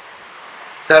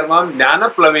 Sarvam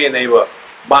jnana plavenaiva.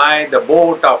 By the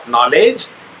boat of knowledge,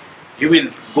 You will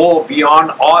go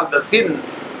beyond all the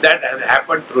sins that have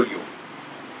happened through you.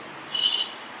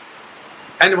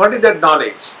 And what is that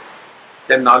knowledge?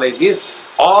 That knowledge is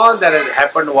all that has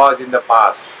happened was in the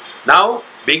past. Now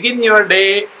begin your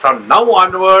day from now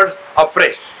onwards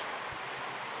afresh.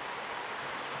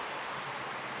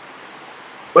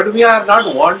 But we are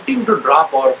not wanting to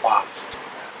drop our past.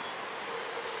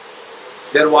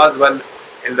 There was one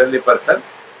elderly person.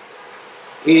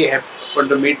 He happened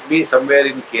to meet me somewhere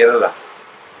in Kerala.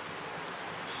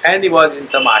 And he was in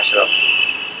some ashram.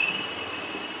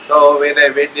 So when I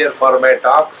went there for my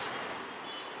talks,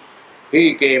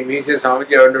 he came, he said,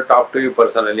 Swamiji, I want to talk to you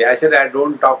personally. I said, I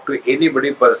don't talk to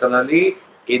anybody personally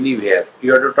anywhere.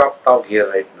 You have to talk here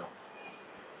right now.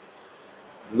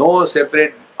 No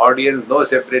separate audience, no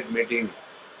separate meetings,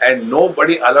 and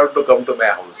nobody allowed to come to my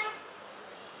house.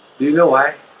 Do you know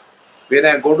why? When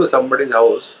I go to somebody's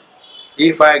house,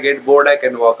 if I get bored, I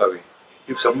can walk away.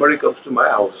 If somebody comes to my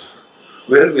house,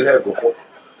 where will I go?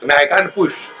 And I can't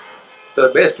push. So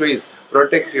the best way is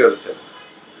protect yourself.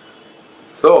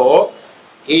 So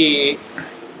he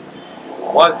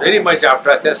was very much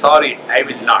after. I said, sorry, I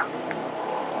will not.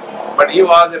 But he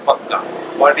was a pakka.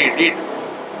 What he did,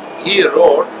 he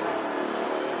wrote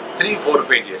 3-4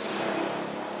 pages.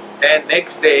 And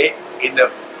next day,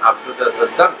 after the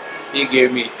satsang, he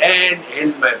gave me and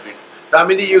held my feet.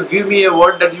 Swamiji, you give me a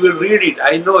word that you will read it.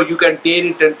 I know you can tear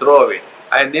it and throw away.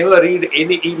 I never read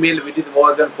any email which is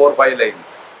more than 4-5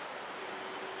 lines.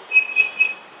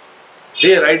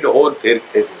 They write the whole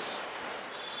thesis.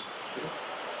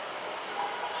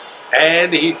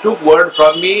 And he took word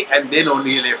from me and then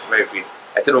only he left my feet.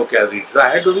 I said, okay, I'll read it. So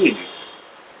I had to read it.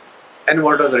 And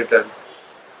what was written?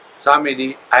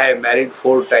 Swamiji, I have married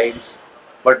 4 times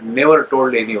but never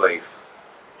told any wife.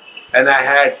 And I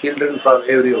had children from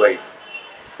every wife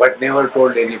but never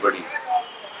told anybody.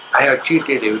 I have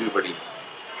cheated everybody.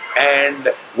 And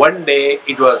one day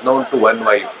it was known to one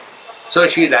wife. So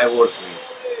she divorced me.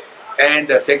 And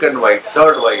the second wife,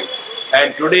 third wife.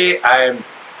 And today I am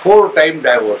 4 times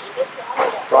divorced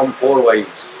from 4 wives.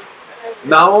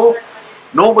 Now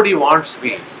nobody wants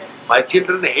me. My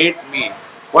children hate me.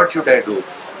 What should I do?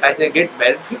 I say, get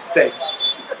married 5th time.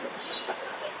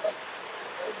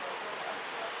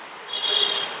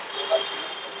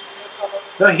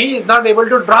 Now he is not able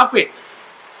to drop it.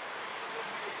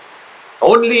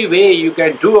 Only way you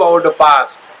can do out the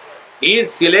past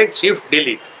is select, shift,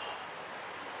 delete.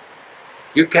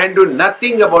 You can do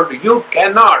nothing about it. You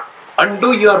cannot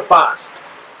undo your past.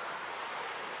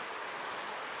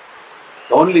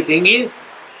 The only thing is,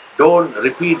 don't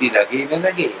repeat it again and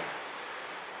again.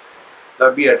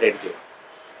 Now be attentive.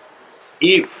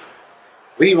 If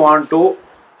we want to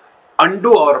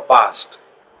undo our past,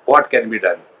 what can be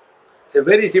done? It's a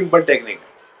very simple technique.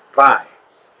 Try.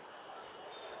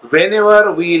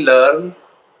 Whenever we learn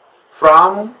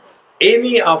from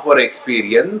any of our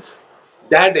experience,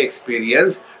 that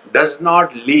experience does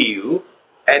not leave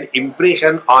an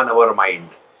impression on our mind.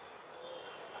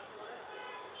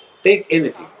 Take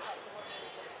anything.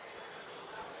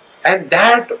 And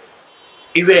that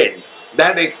event,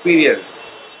 that experience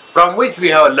from which we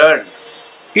have learned,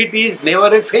 it is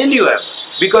never a failure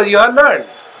because you have learned.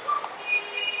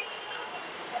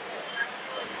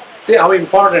 See how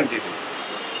important it is.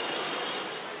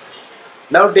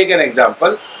 Now take an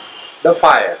example, the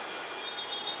fire.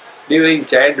 During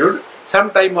childhood,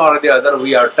 sometime or the other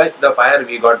we have touched the fire,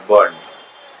 we got burned.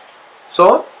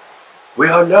 So, we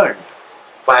have learned,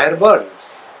 fire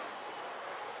burns.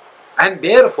 And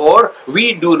therefore,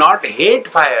 we do not hate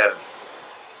fires.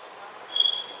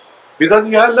 Because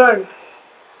we have learned.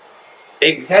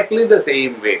 Exactly the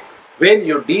same way. When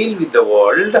you deal with the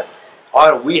world,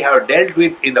 or we have dealt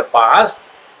with in the past,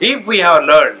 if we have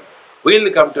learned, we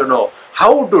will come to know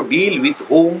how to deal with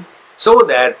whom, so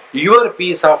that your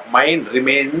peace of mind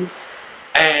remains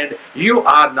and you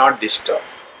are not disturbed.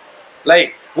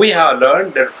 Like we have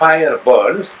learned that fire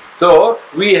burns, so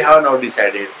we have now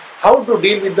decided how to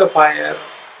deal with the fire.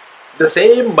 The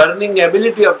same burning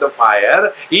ability of the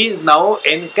fire is now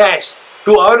encashed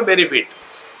to our benefit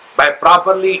by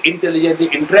properly, intelligently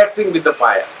interacting with the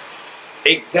fire.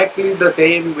 Exactly the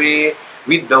same way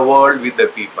with the world, with the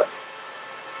people.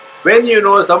 When you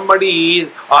know somebody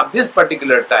is of this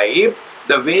particular type,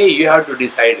 the way you have to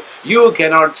decide, you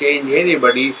cannot change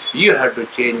anybody, you have to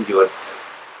change yourself.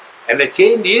 And the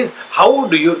change is, how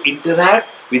do you interact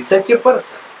with such a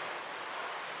person?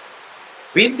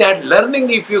 With that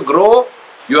learning, if you grow,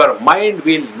 your mind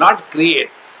will not create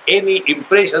any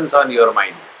impressions on your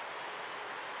mind.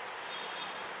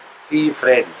 See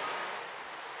friends,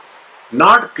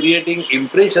 not creating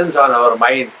impressions on our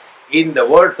mind, in the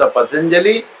words of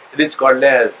Patanjali, It is called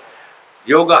as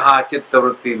Yogaha Chitta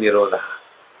Vritti Nirodha.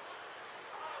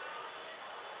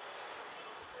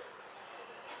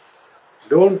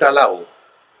 Don't allow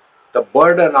the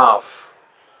burden of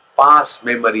past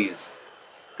memories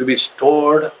to be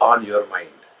stored on your mind.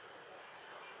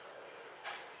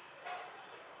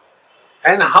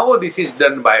 And how this is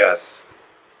done by us?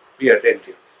 Be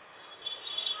attentive.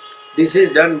 This is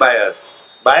done by us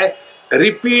by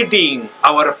repeating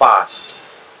our past.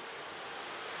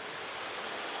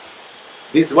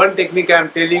 This one technique I am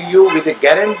telling you, with a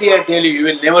guarantee I tell you, you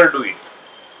will never do it.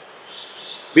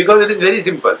 Because it is very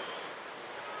simple.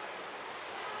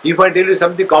 If I tell you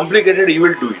something complicated, you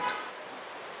will do it.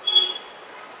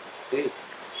 See?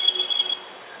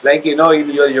 Like in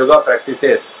your yoga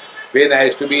practices, when I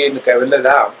used to be in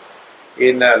Kdham,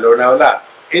 in Lonavala,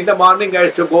 in the morning I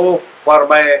used to go for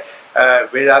my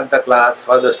Vedanta class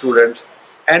for the students,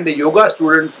 and the yoga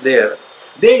students there,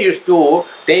 they used to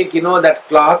take that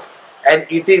cloth and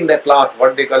eating the cloth,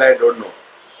 what they call, I don't know.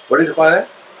 What is it called?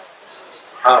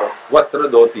 Vastra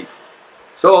dhoti.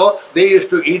 So they used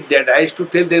to eat that. I used to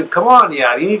tell them, come on,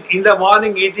 yaar, eat in the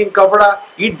morning, eating kapda,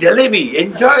 eat jalebi,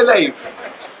 enjoy life.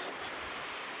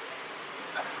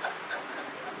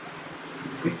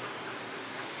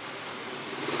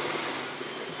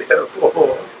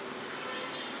 Therefore,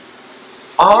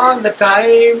 all the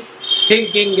time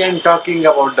thinking and talking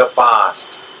about the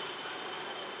past.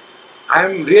 I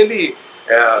am really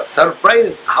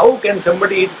surprised, how can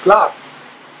somebody eat cloth?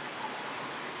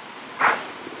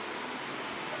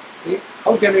 See?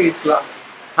 How can we eat cloth?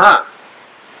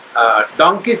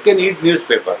 Donkeys can eat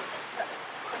newspaper.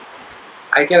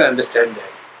 I can understand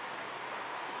that.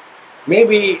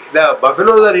 Maybe the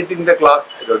buffaloes are eating the cloth,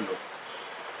 I don't know.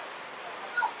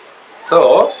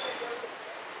 So,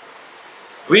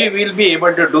 we will be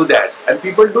able to do that, and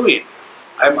people do it.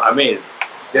 I am amazed.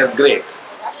 They are great.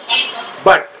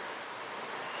 But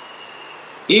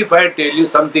if I tell you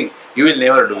something, you will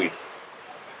never do it.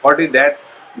 What is that?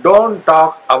 Don't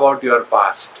talk about your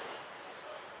past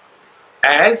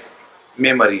as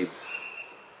memories.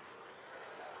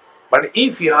 But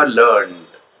if you have learned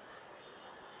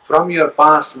from your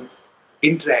past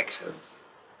interactions,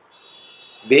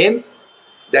 then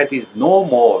that is no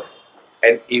more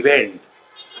an event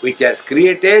which has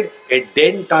created a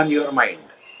dent on your mind.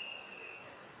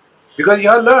 Because you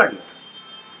have learned.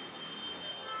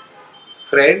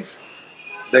 Friends,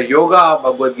 the yoga of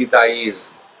Bhagavad Gita is,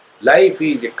 life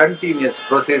is a continuous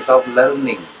process of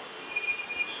learning.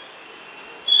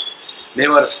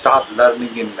 Never stop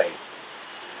learning in life.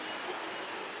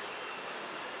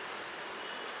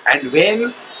 And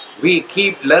when we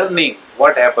keep learning,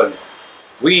 what happens?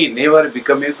 We never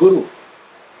become a guru.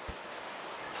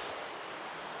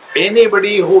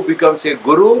 Anybody who becomes a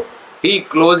guru, he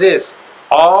closes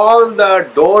all the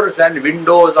doors and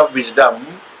windows of wisdom,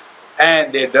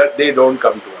 and they don't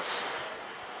come to us.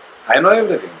 I know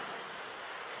everything.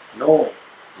 No,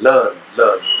 learn.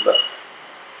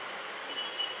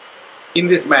 In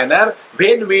this manner,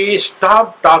 when we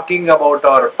stop talking about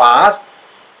our past,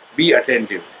 be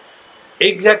attentive.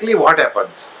 Exactly what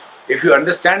happens? If you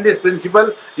understand this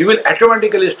principle, you will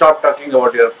automatically stop talking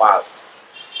about your past.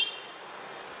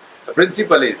 The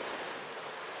principle is,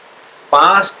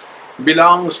 past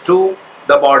belongs to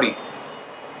the body,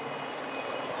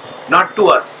 not to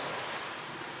us.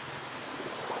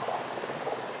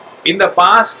 In the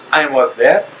past, I was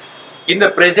there. In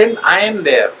the present, I am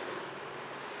there.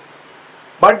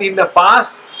 But in the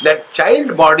past, that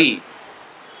child body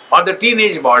or the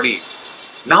teenage body,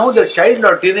 now the child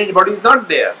or teenage body is not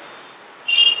there.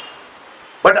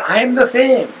 But I am the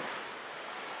same.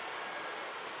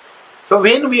 So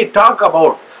when we talk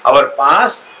about our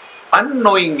past,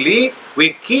 unknowingly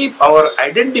we keep our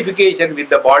identification with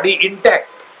the body intact.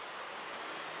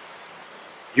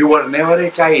 You were never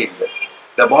a child.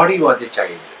 The body was a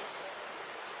child.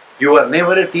 You were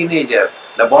never a teenager.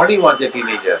 The body was a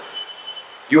teenager.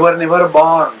 You were never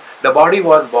born. The body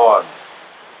was born.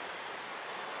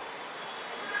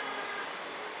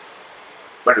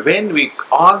 But when we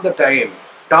all the time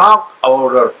talk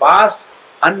about our past,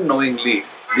 unknowingly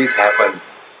this happens.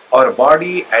 Our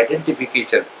body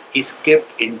identification is kept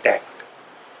intact.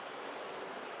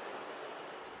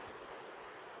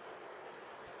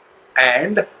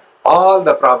 And all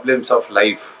the problems of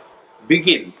life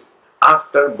begin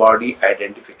after body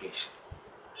identification.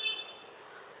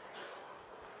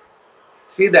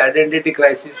 See the identity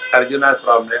crisis, Arjuna's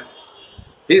problem.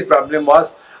 His problem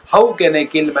was, how can I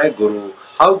kill my guru?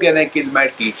 How can I kill my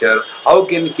teacher? How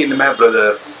can I kill my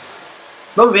brother?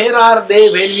 Now where are they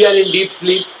when we are in deep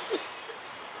sleep?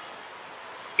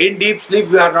 In deep sleep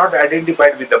we are not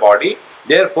identified with the body.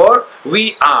 Therefore,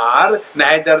 we are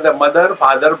neither the mother,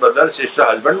 father, brother, sister,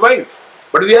 husband, wife.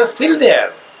 But we are still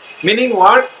there. Meaning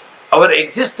what? Our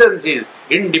existence is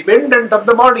independent of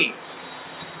the body.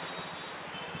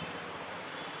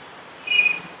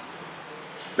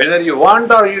 Whether you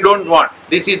want or you don't want,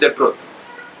 this is the truth.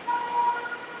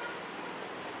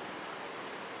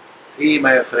 See,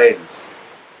 my friends,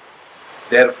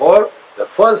 therefore, the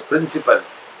first principle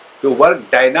to work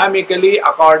dynamically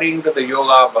according to the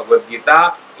yoga of Bhagavad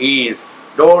Gita is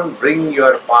don't bring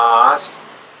your past,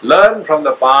 learn from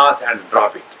the past and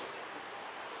drop it.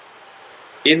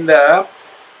 In the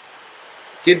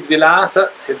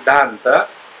Chidvilasa Siddhanta,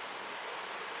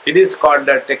 it is called,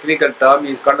 the technical term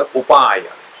is called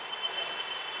Upaya.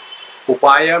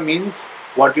 Upaya means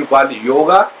what you call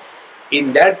yoga.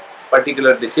 In that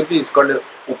particular discipline is called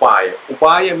Upaya.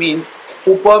 Upaya means,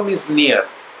 Upa means near.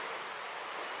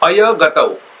 Aya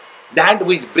Gatau, that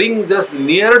which brings us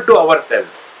near to ourselves.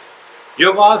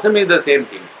 Yoga also means the same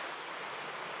thing.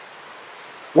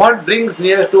 What brings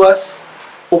near to us?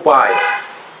 Upaya.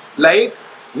 Like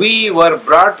we were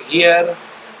brought here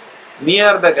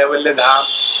near the Kdham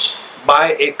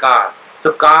by a car.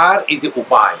 So car is the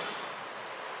Upaya.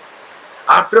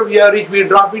 After we are reached, we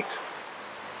drop it.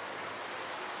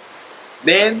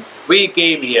 Then we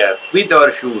came here with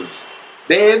our shoes.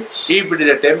 Then, if it is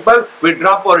a temple, we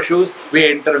drop our shoes, we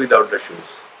enter without the shoes.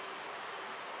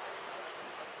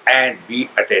 And be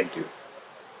attentive.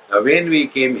 Now, when we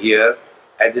came here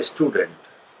as a student,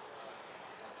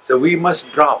 so we must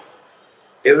drop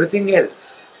everything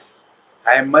else.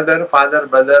 I am mother, father,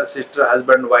 brother, sister,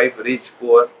 husband, wife, rich,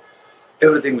 poor,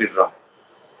 everything we drop.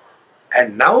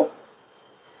 And now,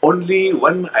 only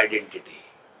one identity.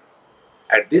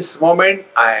 At this moment,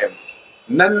 I am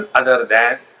none other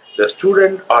than the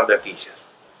student or the teacher.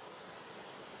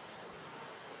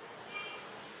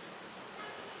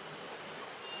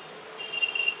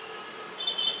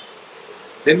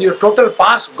 Then your total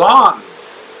past gone.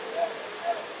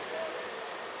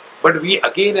 But we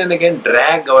again and again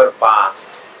drag our past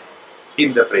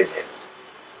in the present.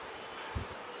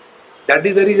 That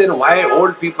is the reason why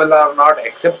old people are not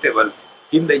acceptable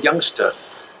in the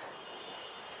youngsters.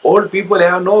 Old people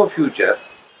have no future.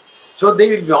 So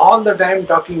they will be all the time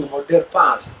talking about their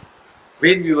past.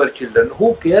 When we were children,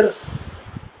 who cares?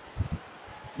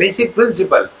 Basic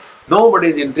principle. Nobody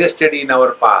is interested in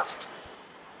our past.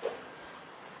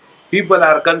 People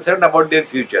are concerned about their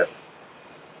future.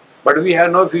 But we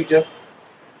have no future.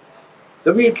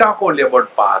 So we talk only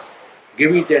about past.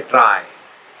 Give it a try.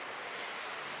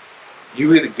 You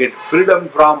will get freedom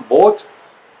from both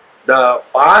the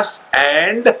past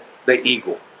and the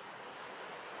ego.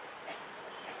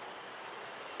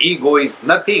 Ego is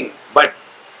nothing but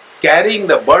carrying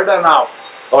the burden of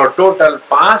our total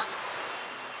past,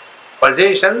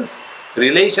 possessions,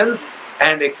 relations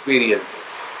and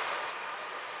experiences.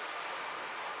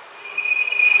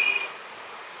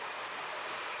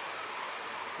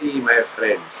 See, my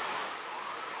friends,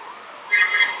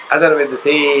 otherwise the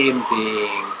same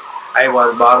thing. I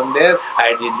was born there,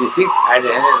 I did this thing,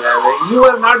 you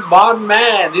were not born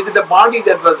man, it is the body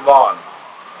that was born.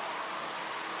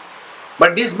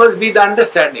 But this must be the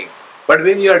understanding. But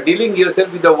when you are dealing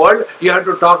yourself with the world, you have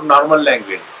to talk normal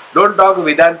language. Don't talk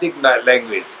Vedantic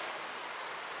language.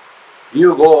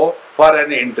 You go for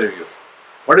an interview.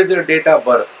 What is your date of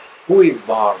birth? Who is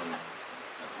born?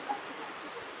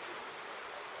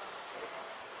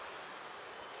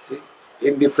 See?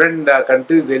 In different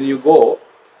countries, when you go,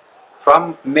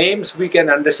 from names we can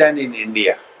understand in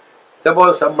India.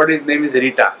 Suppose somebody's name is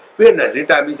Rita. We know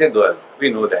Rita means a girl. We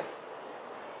know that.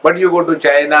 But you go to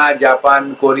China,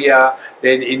 Japan, Korea,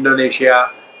 then Indonesia,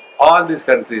 all these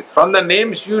countries. From the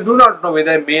names you do not know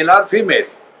whether male or female.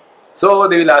 So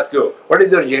they will ask you, what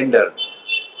is your gender?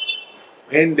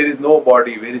 When there is no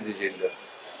body, where is the gender?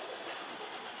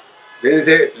 There is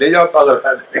a leja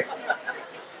pagal.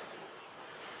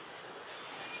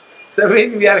 So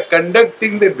when we are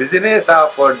conducting the business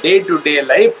of our day-to-day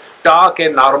life, talk a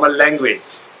normal language.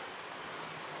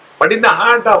 But in the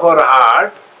heart of our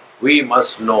heart, we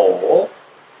must know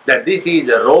that this is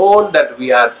a role that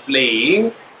we are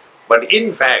playing, but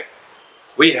in fact,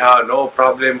 we have no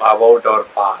problem about our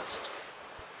past.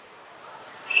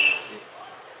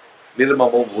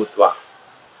 Nirmamo bhutva.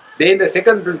 Then the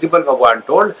second principle Bhagavan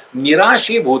told,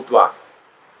 Nirashi bhutva.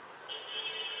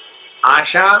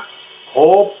 Asha,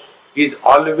 hope, is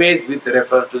always with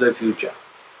reference to the future.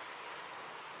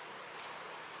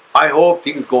 I hope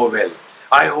things go well.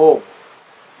 I hope.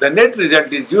 The net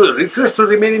result is you refuse to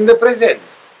remain in the present.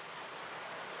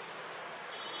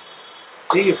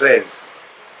 See, friends,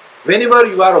 Whenever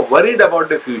you are worried about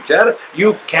the future,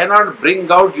 you cannot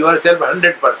bring out yourself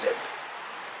 100%.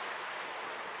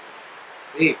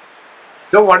 See?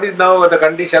 So what is now the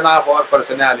condition of our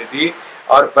personality?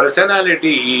 Our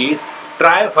personality is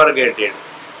try forget it.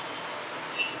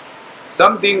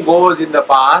 Something goes in the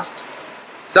past,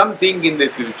 something in the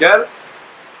future,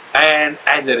 and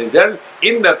as a result,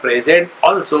 in the present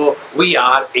also we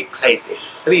are excited.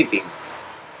 Three things.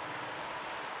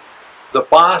 The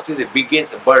past is the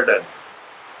biggest burden.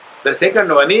 The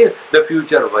second one is the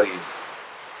future worries.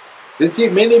 You see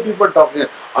many people talking,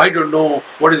 I don't know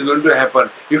what is going to happen.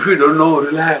 If you don't know,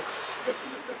 relax.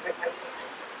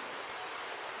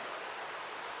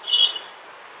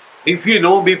 If you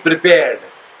know, be prepared.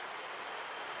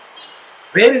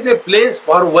 Where is the place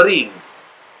for worrying?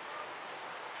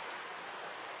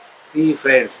 See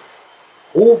friends,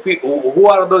 who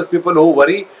are those people who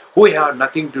worry, who have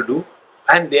nothing to do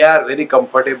and they are very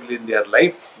comfortable in their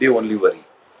life, they only worry.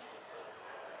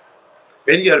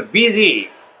 When you are busy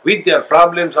with your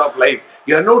problems of life,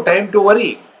 you have no time to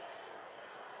worry.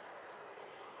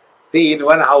 See, in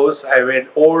one house I went,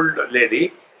 old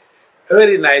lady, a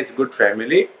very nice, good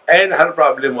family, and her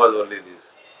problem was only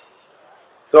this.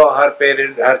 So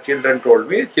her children told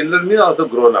me, children means also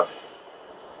grown up.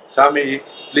 Swami,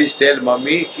 please tell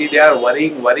mommy, they are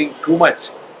worrying too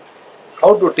much.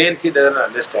 How to tell, she doesn't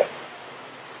understand.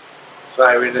 So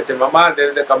I went and said, Mama,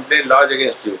 there is a complaint lodged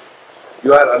against you.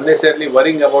 You are unnecessarily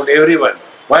worrying about everyone.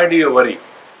 Why do you worry?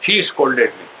 She scolded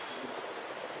me.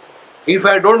 If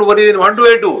I don't worry, then what do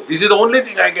I do? This is the only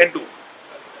thing I can do.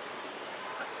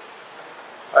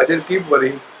 I said, keep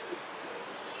worrying.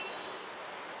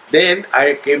 Then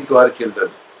I came to her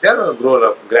children. They are grown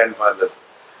up grandfathers.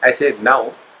 I said,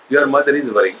 now your mother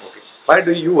is worrying. Okay. Why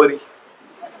do you worry?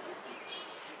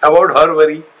 About her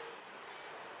worry.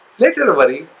 Let her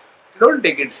worry. Don't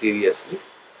take it seriously.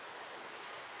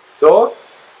 So,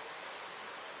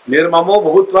 nirmamo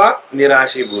bhutva,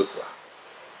 nirashi bhutva.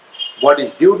 What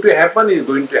is due to happen is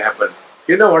going to happen.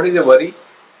 You know what is a worry?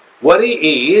 Worry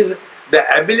is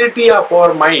the ability of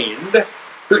our mind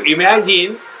to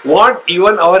imagine what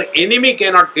even our enemy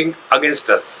cannot think against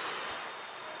us.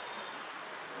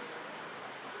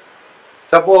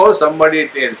 Suppose somebody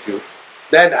tells you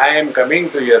that I am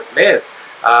coming to your place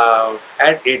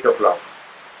at 8 o'clock.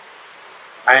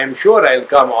 I am sure I will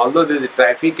come, although there is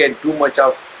traffic and too much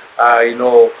of,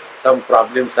 some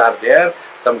problems are there,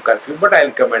 some curfew, but I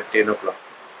will come at 10 o'clock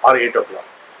or 8 o'clock.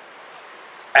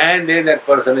 And then that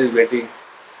person is waiting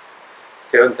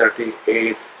 7:30,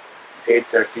 8,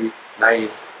 8:30, 9,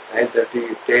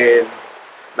 9:30, 10.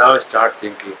 Now I start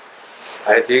thinking,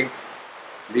 I think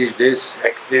these days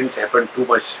accidents happen too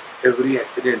much. Every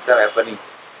accidents are happening.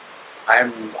 I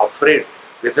am afraid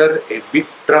whether a big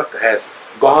truck has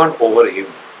gone over him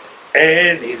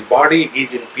and his body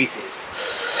is in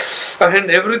pieces and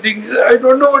everything, I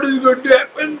don't know what is going to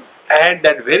happen. And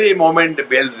that very moment the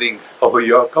bell rings. Oh,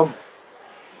 you have come.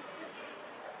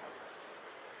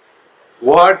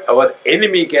 What our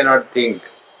enemy cannot think,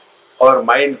 our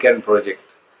mind can project.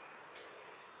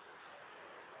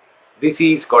 This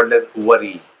is called as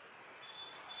worry.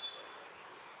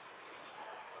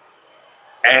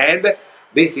 And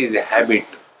this is a habit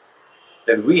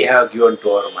that we have given to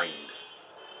our mind.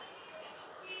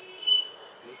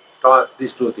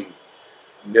 These two things.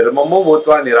 Nirmamo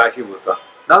bhutva, nirashi bhutva.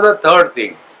 Now the third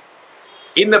thing.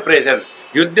 In the present,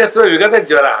 yuddhasva vigata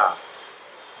jvaraha.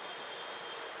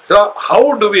 So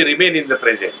how do we remain in the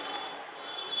present?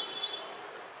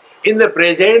 In the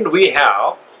present we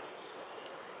have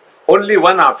only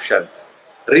one option.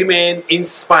 Remain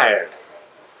inspired.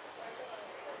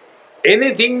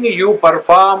 Anything you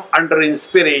perform under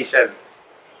inspiration,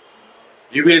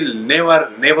 you will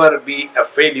never be a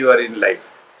failure in life.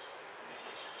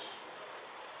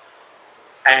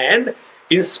 And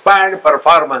inspired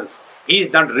performance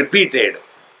is not repeated.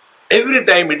 Every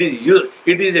time it is used,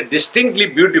 it is distinctly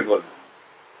beautiful.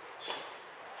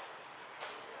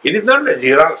 It is not a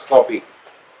Xerox copy.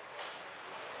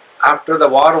 After the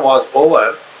war was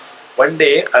over, one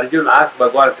day Arjuna asked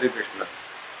Bhagwan Sri Krishna,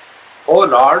 Oh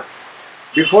Lord,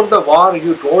 before the war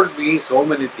you told me so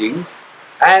many things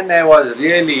and I was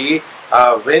really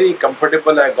very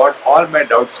comfortable. I got all my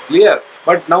doubts clear.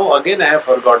 But now again I have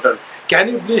forgotten. Can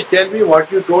you please tell me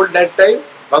what you told that time?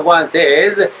 Bhagwan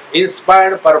says,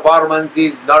 inspired performance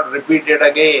is not repeated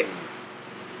again.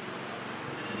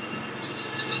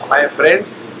 My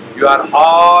friends, you are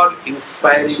all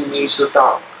inspiring me to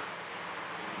talk.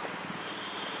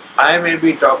 I may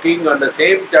be talking on the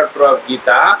same chapter of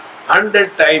Gita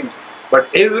 100 times, but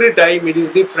every time it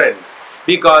is different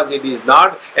because it is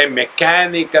not a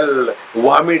mechanical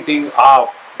vomiting of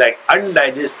like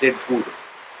undigested food.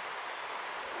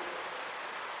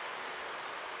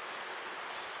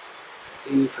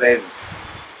 See, friends,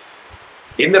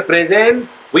 in the present,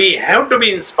 we have to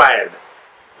be inspired.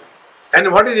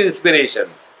 And what is inspiration?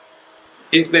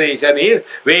 Inspiration is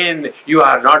when you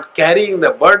are not carrying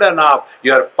the burden of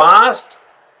your past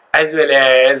as well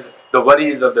as the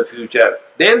worries of the future.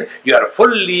 Then you are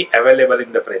fully available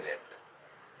in the present.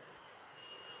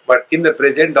 But in the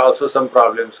present also some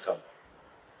problems come.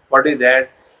 What is that?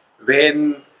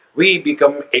 When we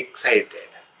become excited,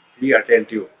 be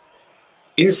attentive.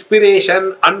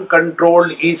 Inspiration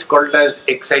uncontrolled is called as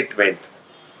excitement.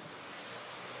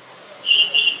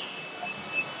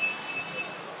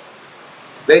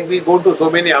 Then we go to so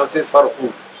many houses for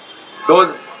food.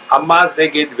 Those ammas, they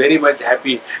get very much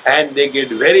happy and they get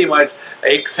very much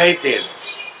excited,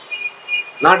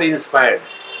 not inspired.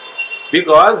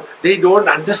 Because they don't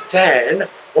understand,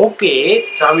 okay,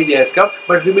 Swamiji has come,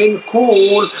 but remain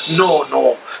cool.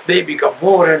 No. They become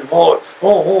more and more.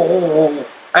 Oh.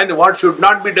 And what should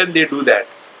not be done, they do that.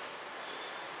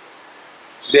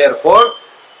 Therefore,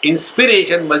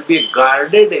 inspiration must be a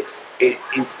guarded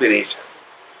inspiration.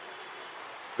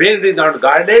 When it is not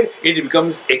guarded, it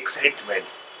becomes excitement.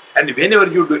 And whenever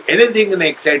you do anything in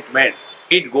excitement,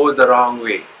 it goes the wrong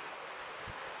way.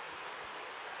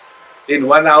 In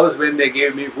one house, when they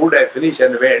gave me food, I finished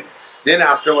and went. Then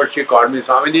afterwards she called me,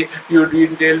 Swamiji, you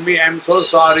didn't tell me, I'm so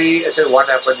sorry. I said, what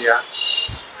happened here?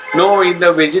 No, in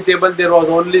the vegetable there was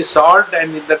only salt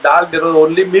and in the dal there was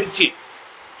only mirchi.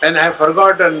 And I have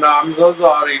forgotten, I'm so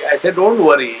sorry. I said, don't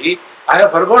worry, I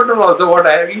have forgotten also what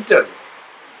I have eaten.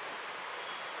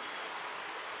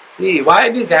 See, why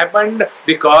this happened?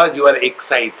 Because you are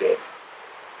excited.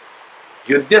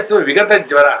 Yudyasva vigata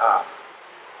jvaraha.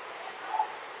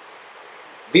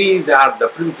 These are the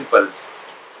principles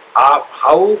of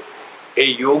how a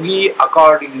yogi,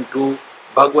 according to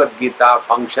Bhagavad Gita,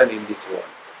 function in this world.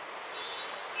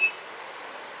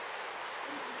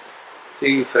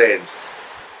 See, friends,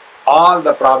 all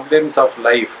the problems of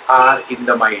life are in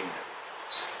the mind.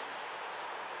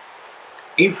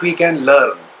 If we can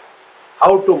learn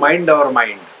how to mind our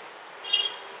mind,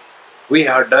 we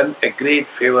have done a great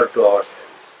favor to ourselves.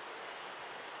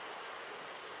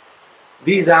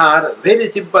 These are very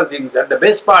simple things, and the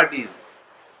best part is,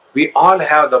 we all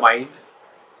have the mind,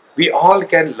 we all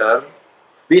can learn,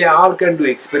 we all can do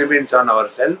experiments on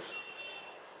ourselves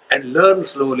and learn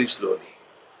slowly.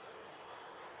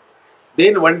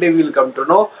 Then one day we will come to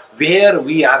know where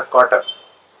we are caught up.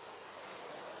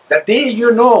 The day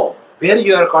you know where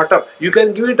you are caught up, you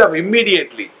can give it up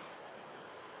immediately.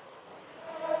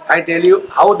 I tell you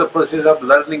how the process of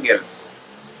learning helps.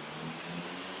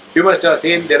 You must have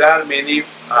seen there are many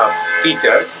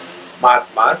teachers,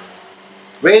 Mahatmas,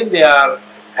 when they are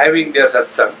having their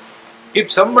satsang,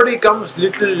 if somebody comes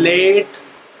little late,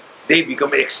 they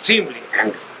become extremely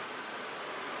angry.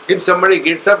 If somebody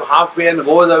gets up halfway and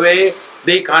goes away,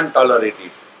 they can't tolerate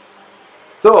it.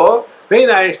 So, when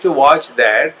I used to watch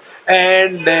that,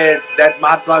 and that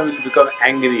Mahatma will become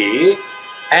angry,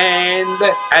 and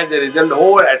as a result,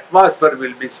 whole atmosphere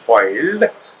will be spoiled.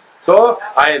 So,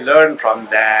 I learned from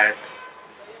that.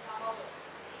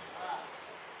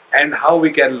 And how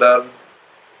we can learn?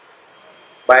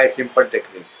 By a simple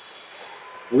technique.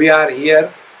 We are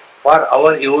here for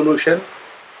our evolution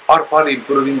or for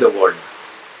improving the world.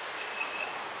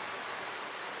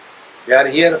 We are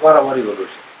here for our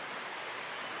evolution.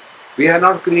 We have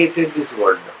not created this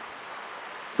world.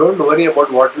 Don't worry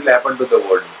about what will happen to the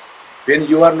world. When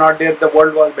you are not there, the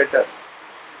world was better.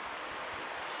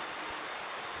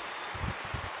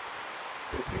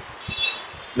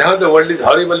 Now the world is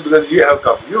horrible because you have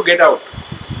come. You get out.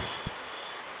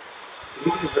 See,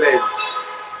 friends,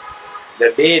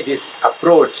 the day this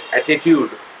approach,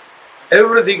 attitude,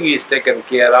 everything is taken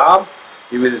care of,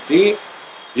 you will see,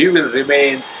 you will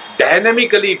remain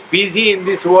dynamically busy in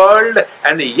this world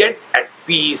and yet at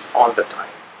peace all the time.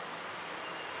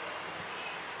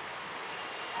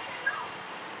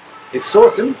 It's so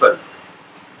simple.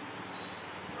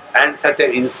 And such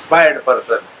an inspired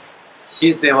person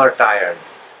is never tired.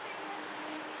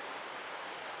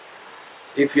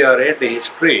 If you have read the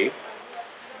history,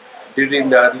 during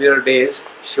the earlier days,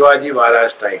 Shivaji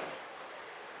Maharaj time,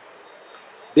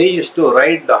 they used to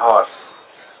ride the horse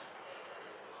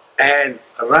and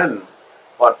run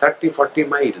for 30-40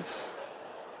 miles,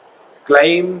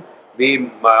 climb the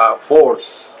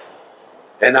forts,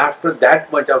 and after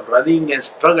that much of running and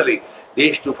struggling, they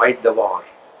used to fight the war.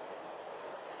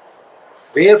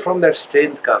 Where from that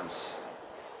strength comes?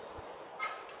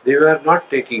 They were not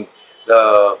taking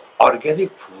the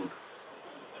organic food.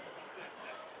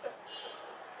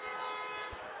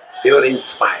 They were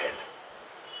inspired.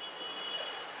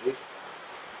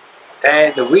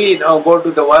 And we now go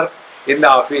to the work in the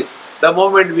office. The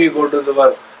moment we go to the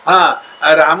work,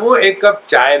 Ramu, a cup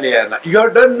chai le aana. You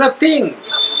have done nothing.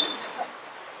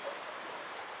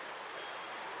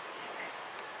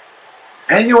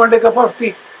 And you want a cup of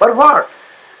tea. For what?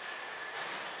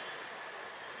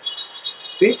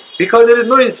 See? Because there is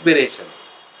no inspiration.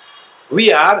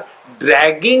 We are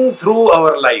dragging through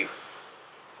our life.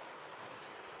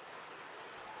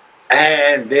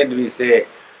 And then we say,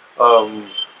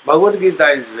 Bhagavad Gita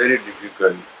is very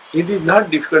difficult. It is not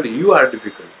difficult, you are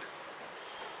difficult.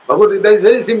 Bhagavad Gita is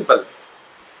very simple.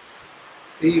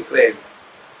 See friends,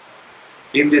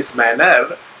 in this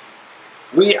manner,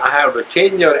 we have to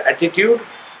change our attitude,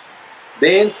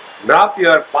 then drop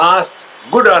your past,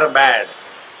 good or bad.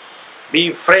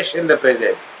 Be fresh in the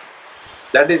present.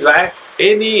 That is why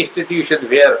any institution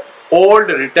where old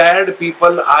retired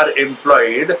people are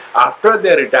employed, after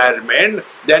their retirement,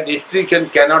 that institution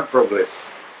cannot progress.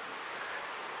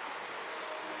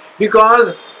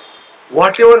 Because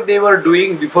whatever they were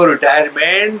doing before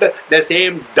retirement, the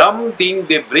same dumb thing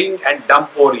they bring and dump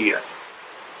over here.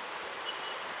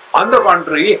 On the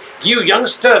contrary, give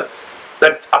youngsters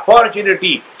that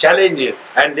opportunity, challenges,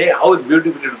 and they how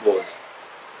beautifully it goes.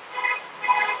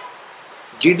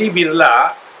 G.D.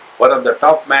 Birla, one of the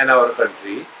top men of our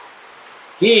country,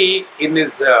 he in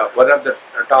his one of the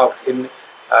talks in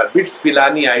Bits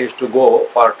Pilani, I used to go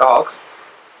for talks.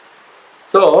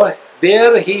 So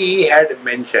there he had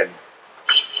mentioned,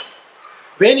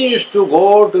 when he used to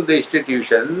go to the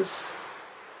institutions,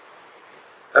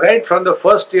 right from the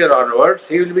first year onwards,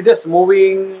 he will be just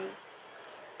moving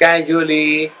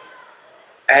casually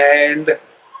and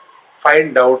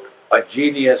find out a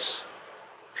genius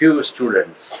few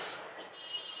students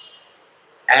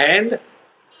and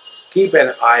keep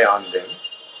an eye on them.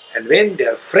 And when they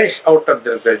are fresh out of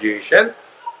their graduation,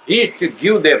 he is to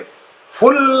give them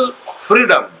full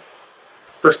freedom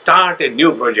to start a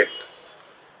new project.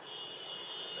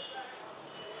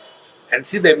 And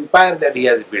see the empire that he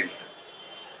has built.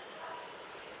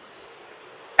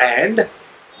 And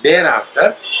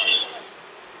thereafter,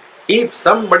 if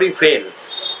somebody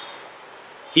fails,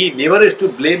 he never is to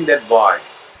blame that boy.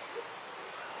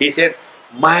 He said,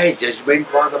 my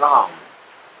judgment was wrong.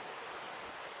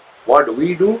 What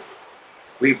we do?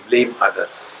 We blame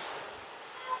others.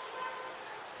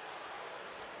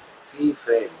 See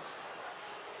friends,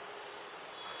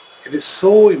 it is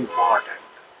so important.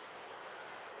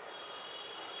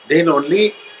 Then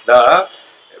only the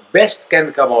best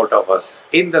can come out of us.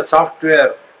 In the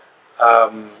software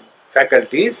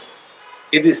faculties,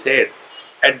 it is said,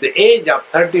 at the age of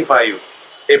 35,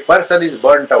 a person is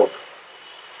burnt out.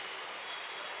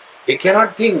 He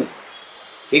cannot think.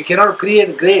 He cannot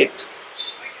create great.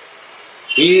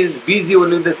 He is busy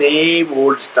only with the same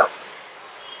old stuff.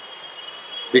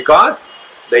 Because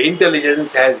the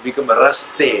intelligence has become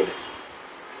rusted.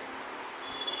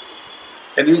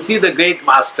 And you see the great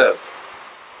masters,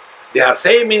 they are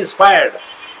same inspired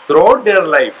throughout their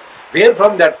life. Where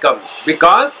from that comes?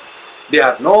 Because they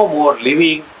are no more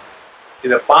living in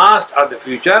the past or the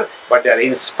future, but they are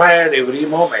inspired every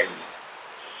moment.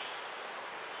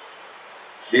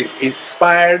 This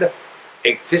inspired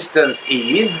existence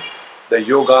is the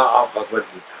yoga of Bhagavad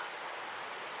Gita.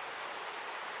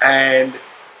 And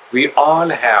we all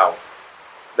have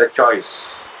the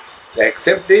choice to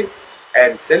accept it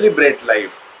and celebrate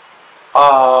life,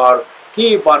 or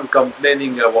keep on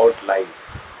complaining about life.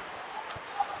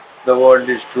 The world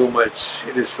is too much,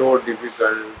 it is so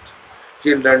difficult,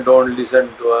 children don't listen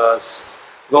to us,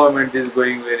 government is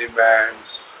going very bad,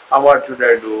 what should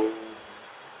I do?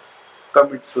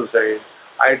 Commit suicide.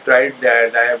 I tried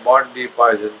that, I bought the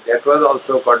poison, that was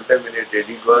also contaminated,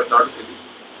 it was not clean.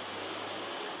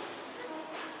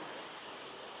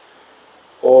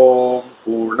 Om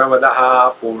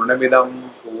Purnamadaha Purnamidam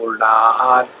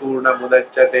Purnaat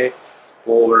Purnamudachyate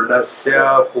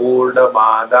Purnasya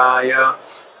Purnamadaya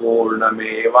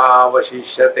Purnameva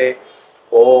Vashishyate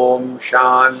Om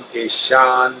Shanti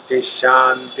Shanti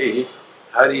Shanti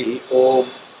Hari Om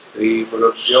Sri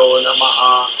Gurubhyo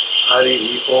Namaha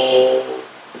Hari Om.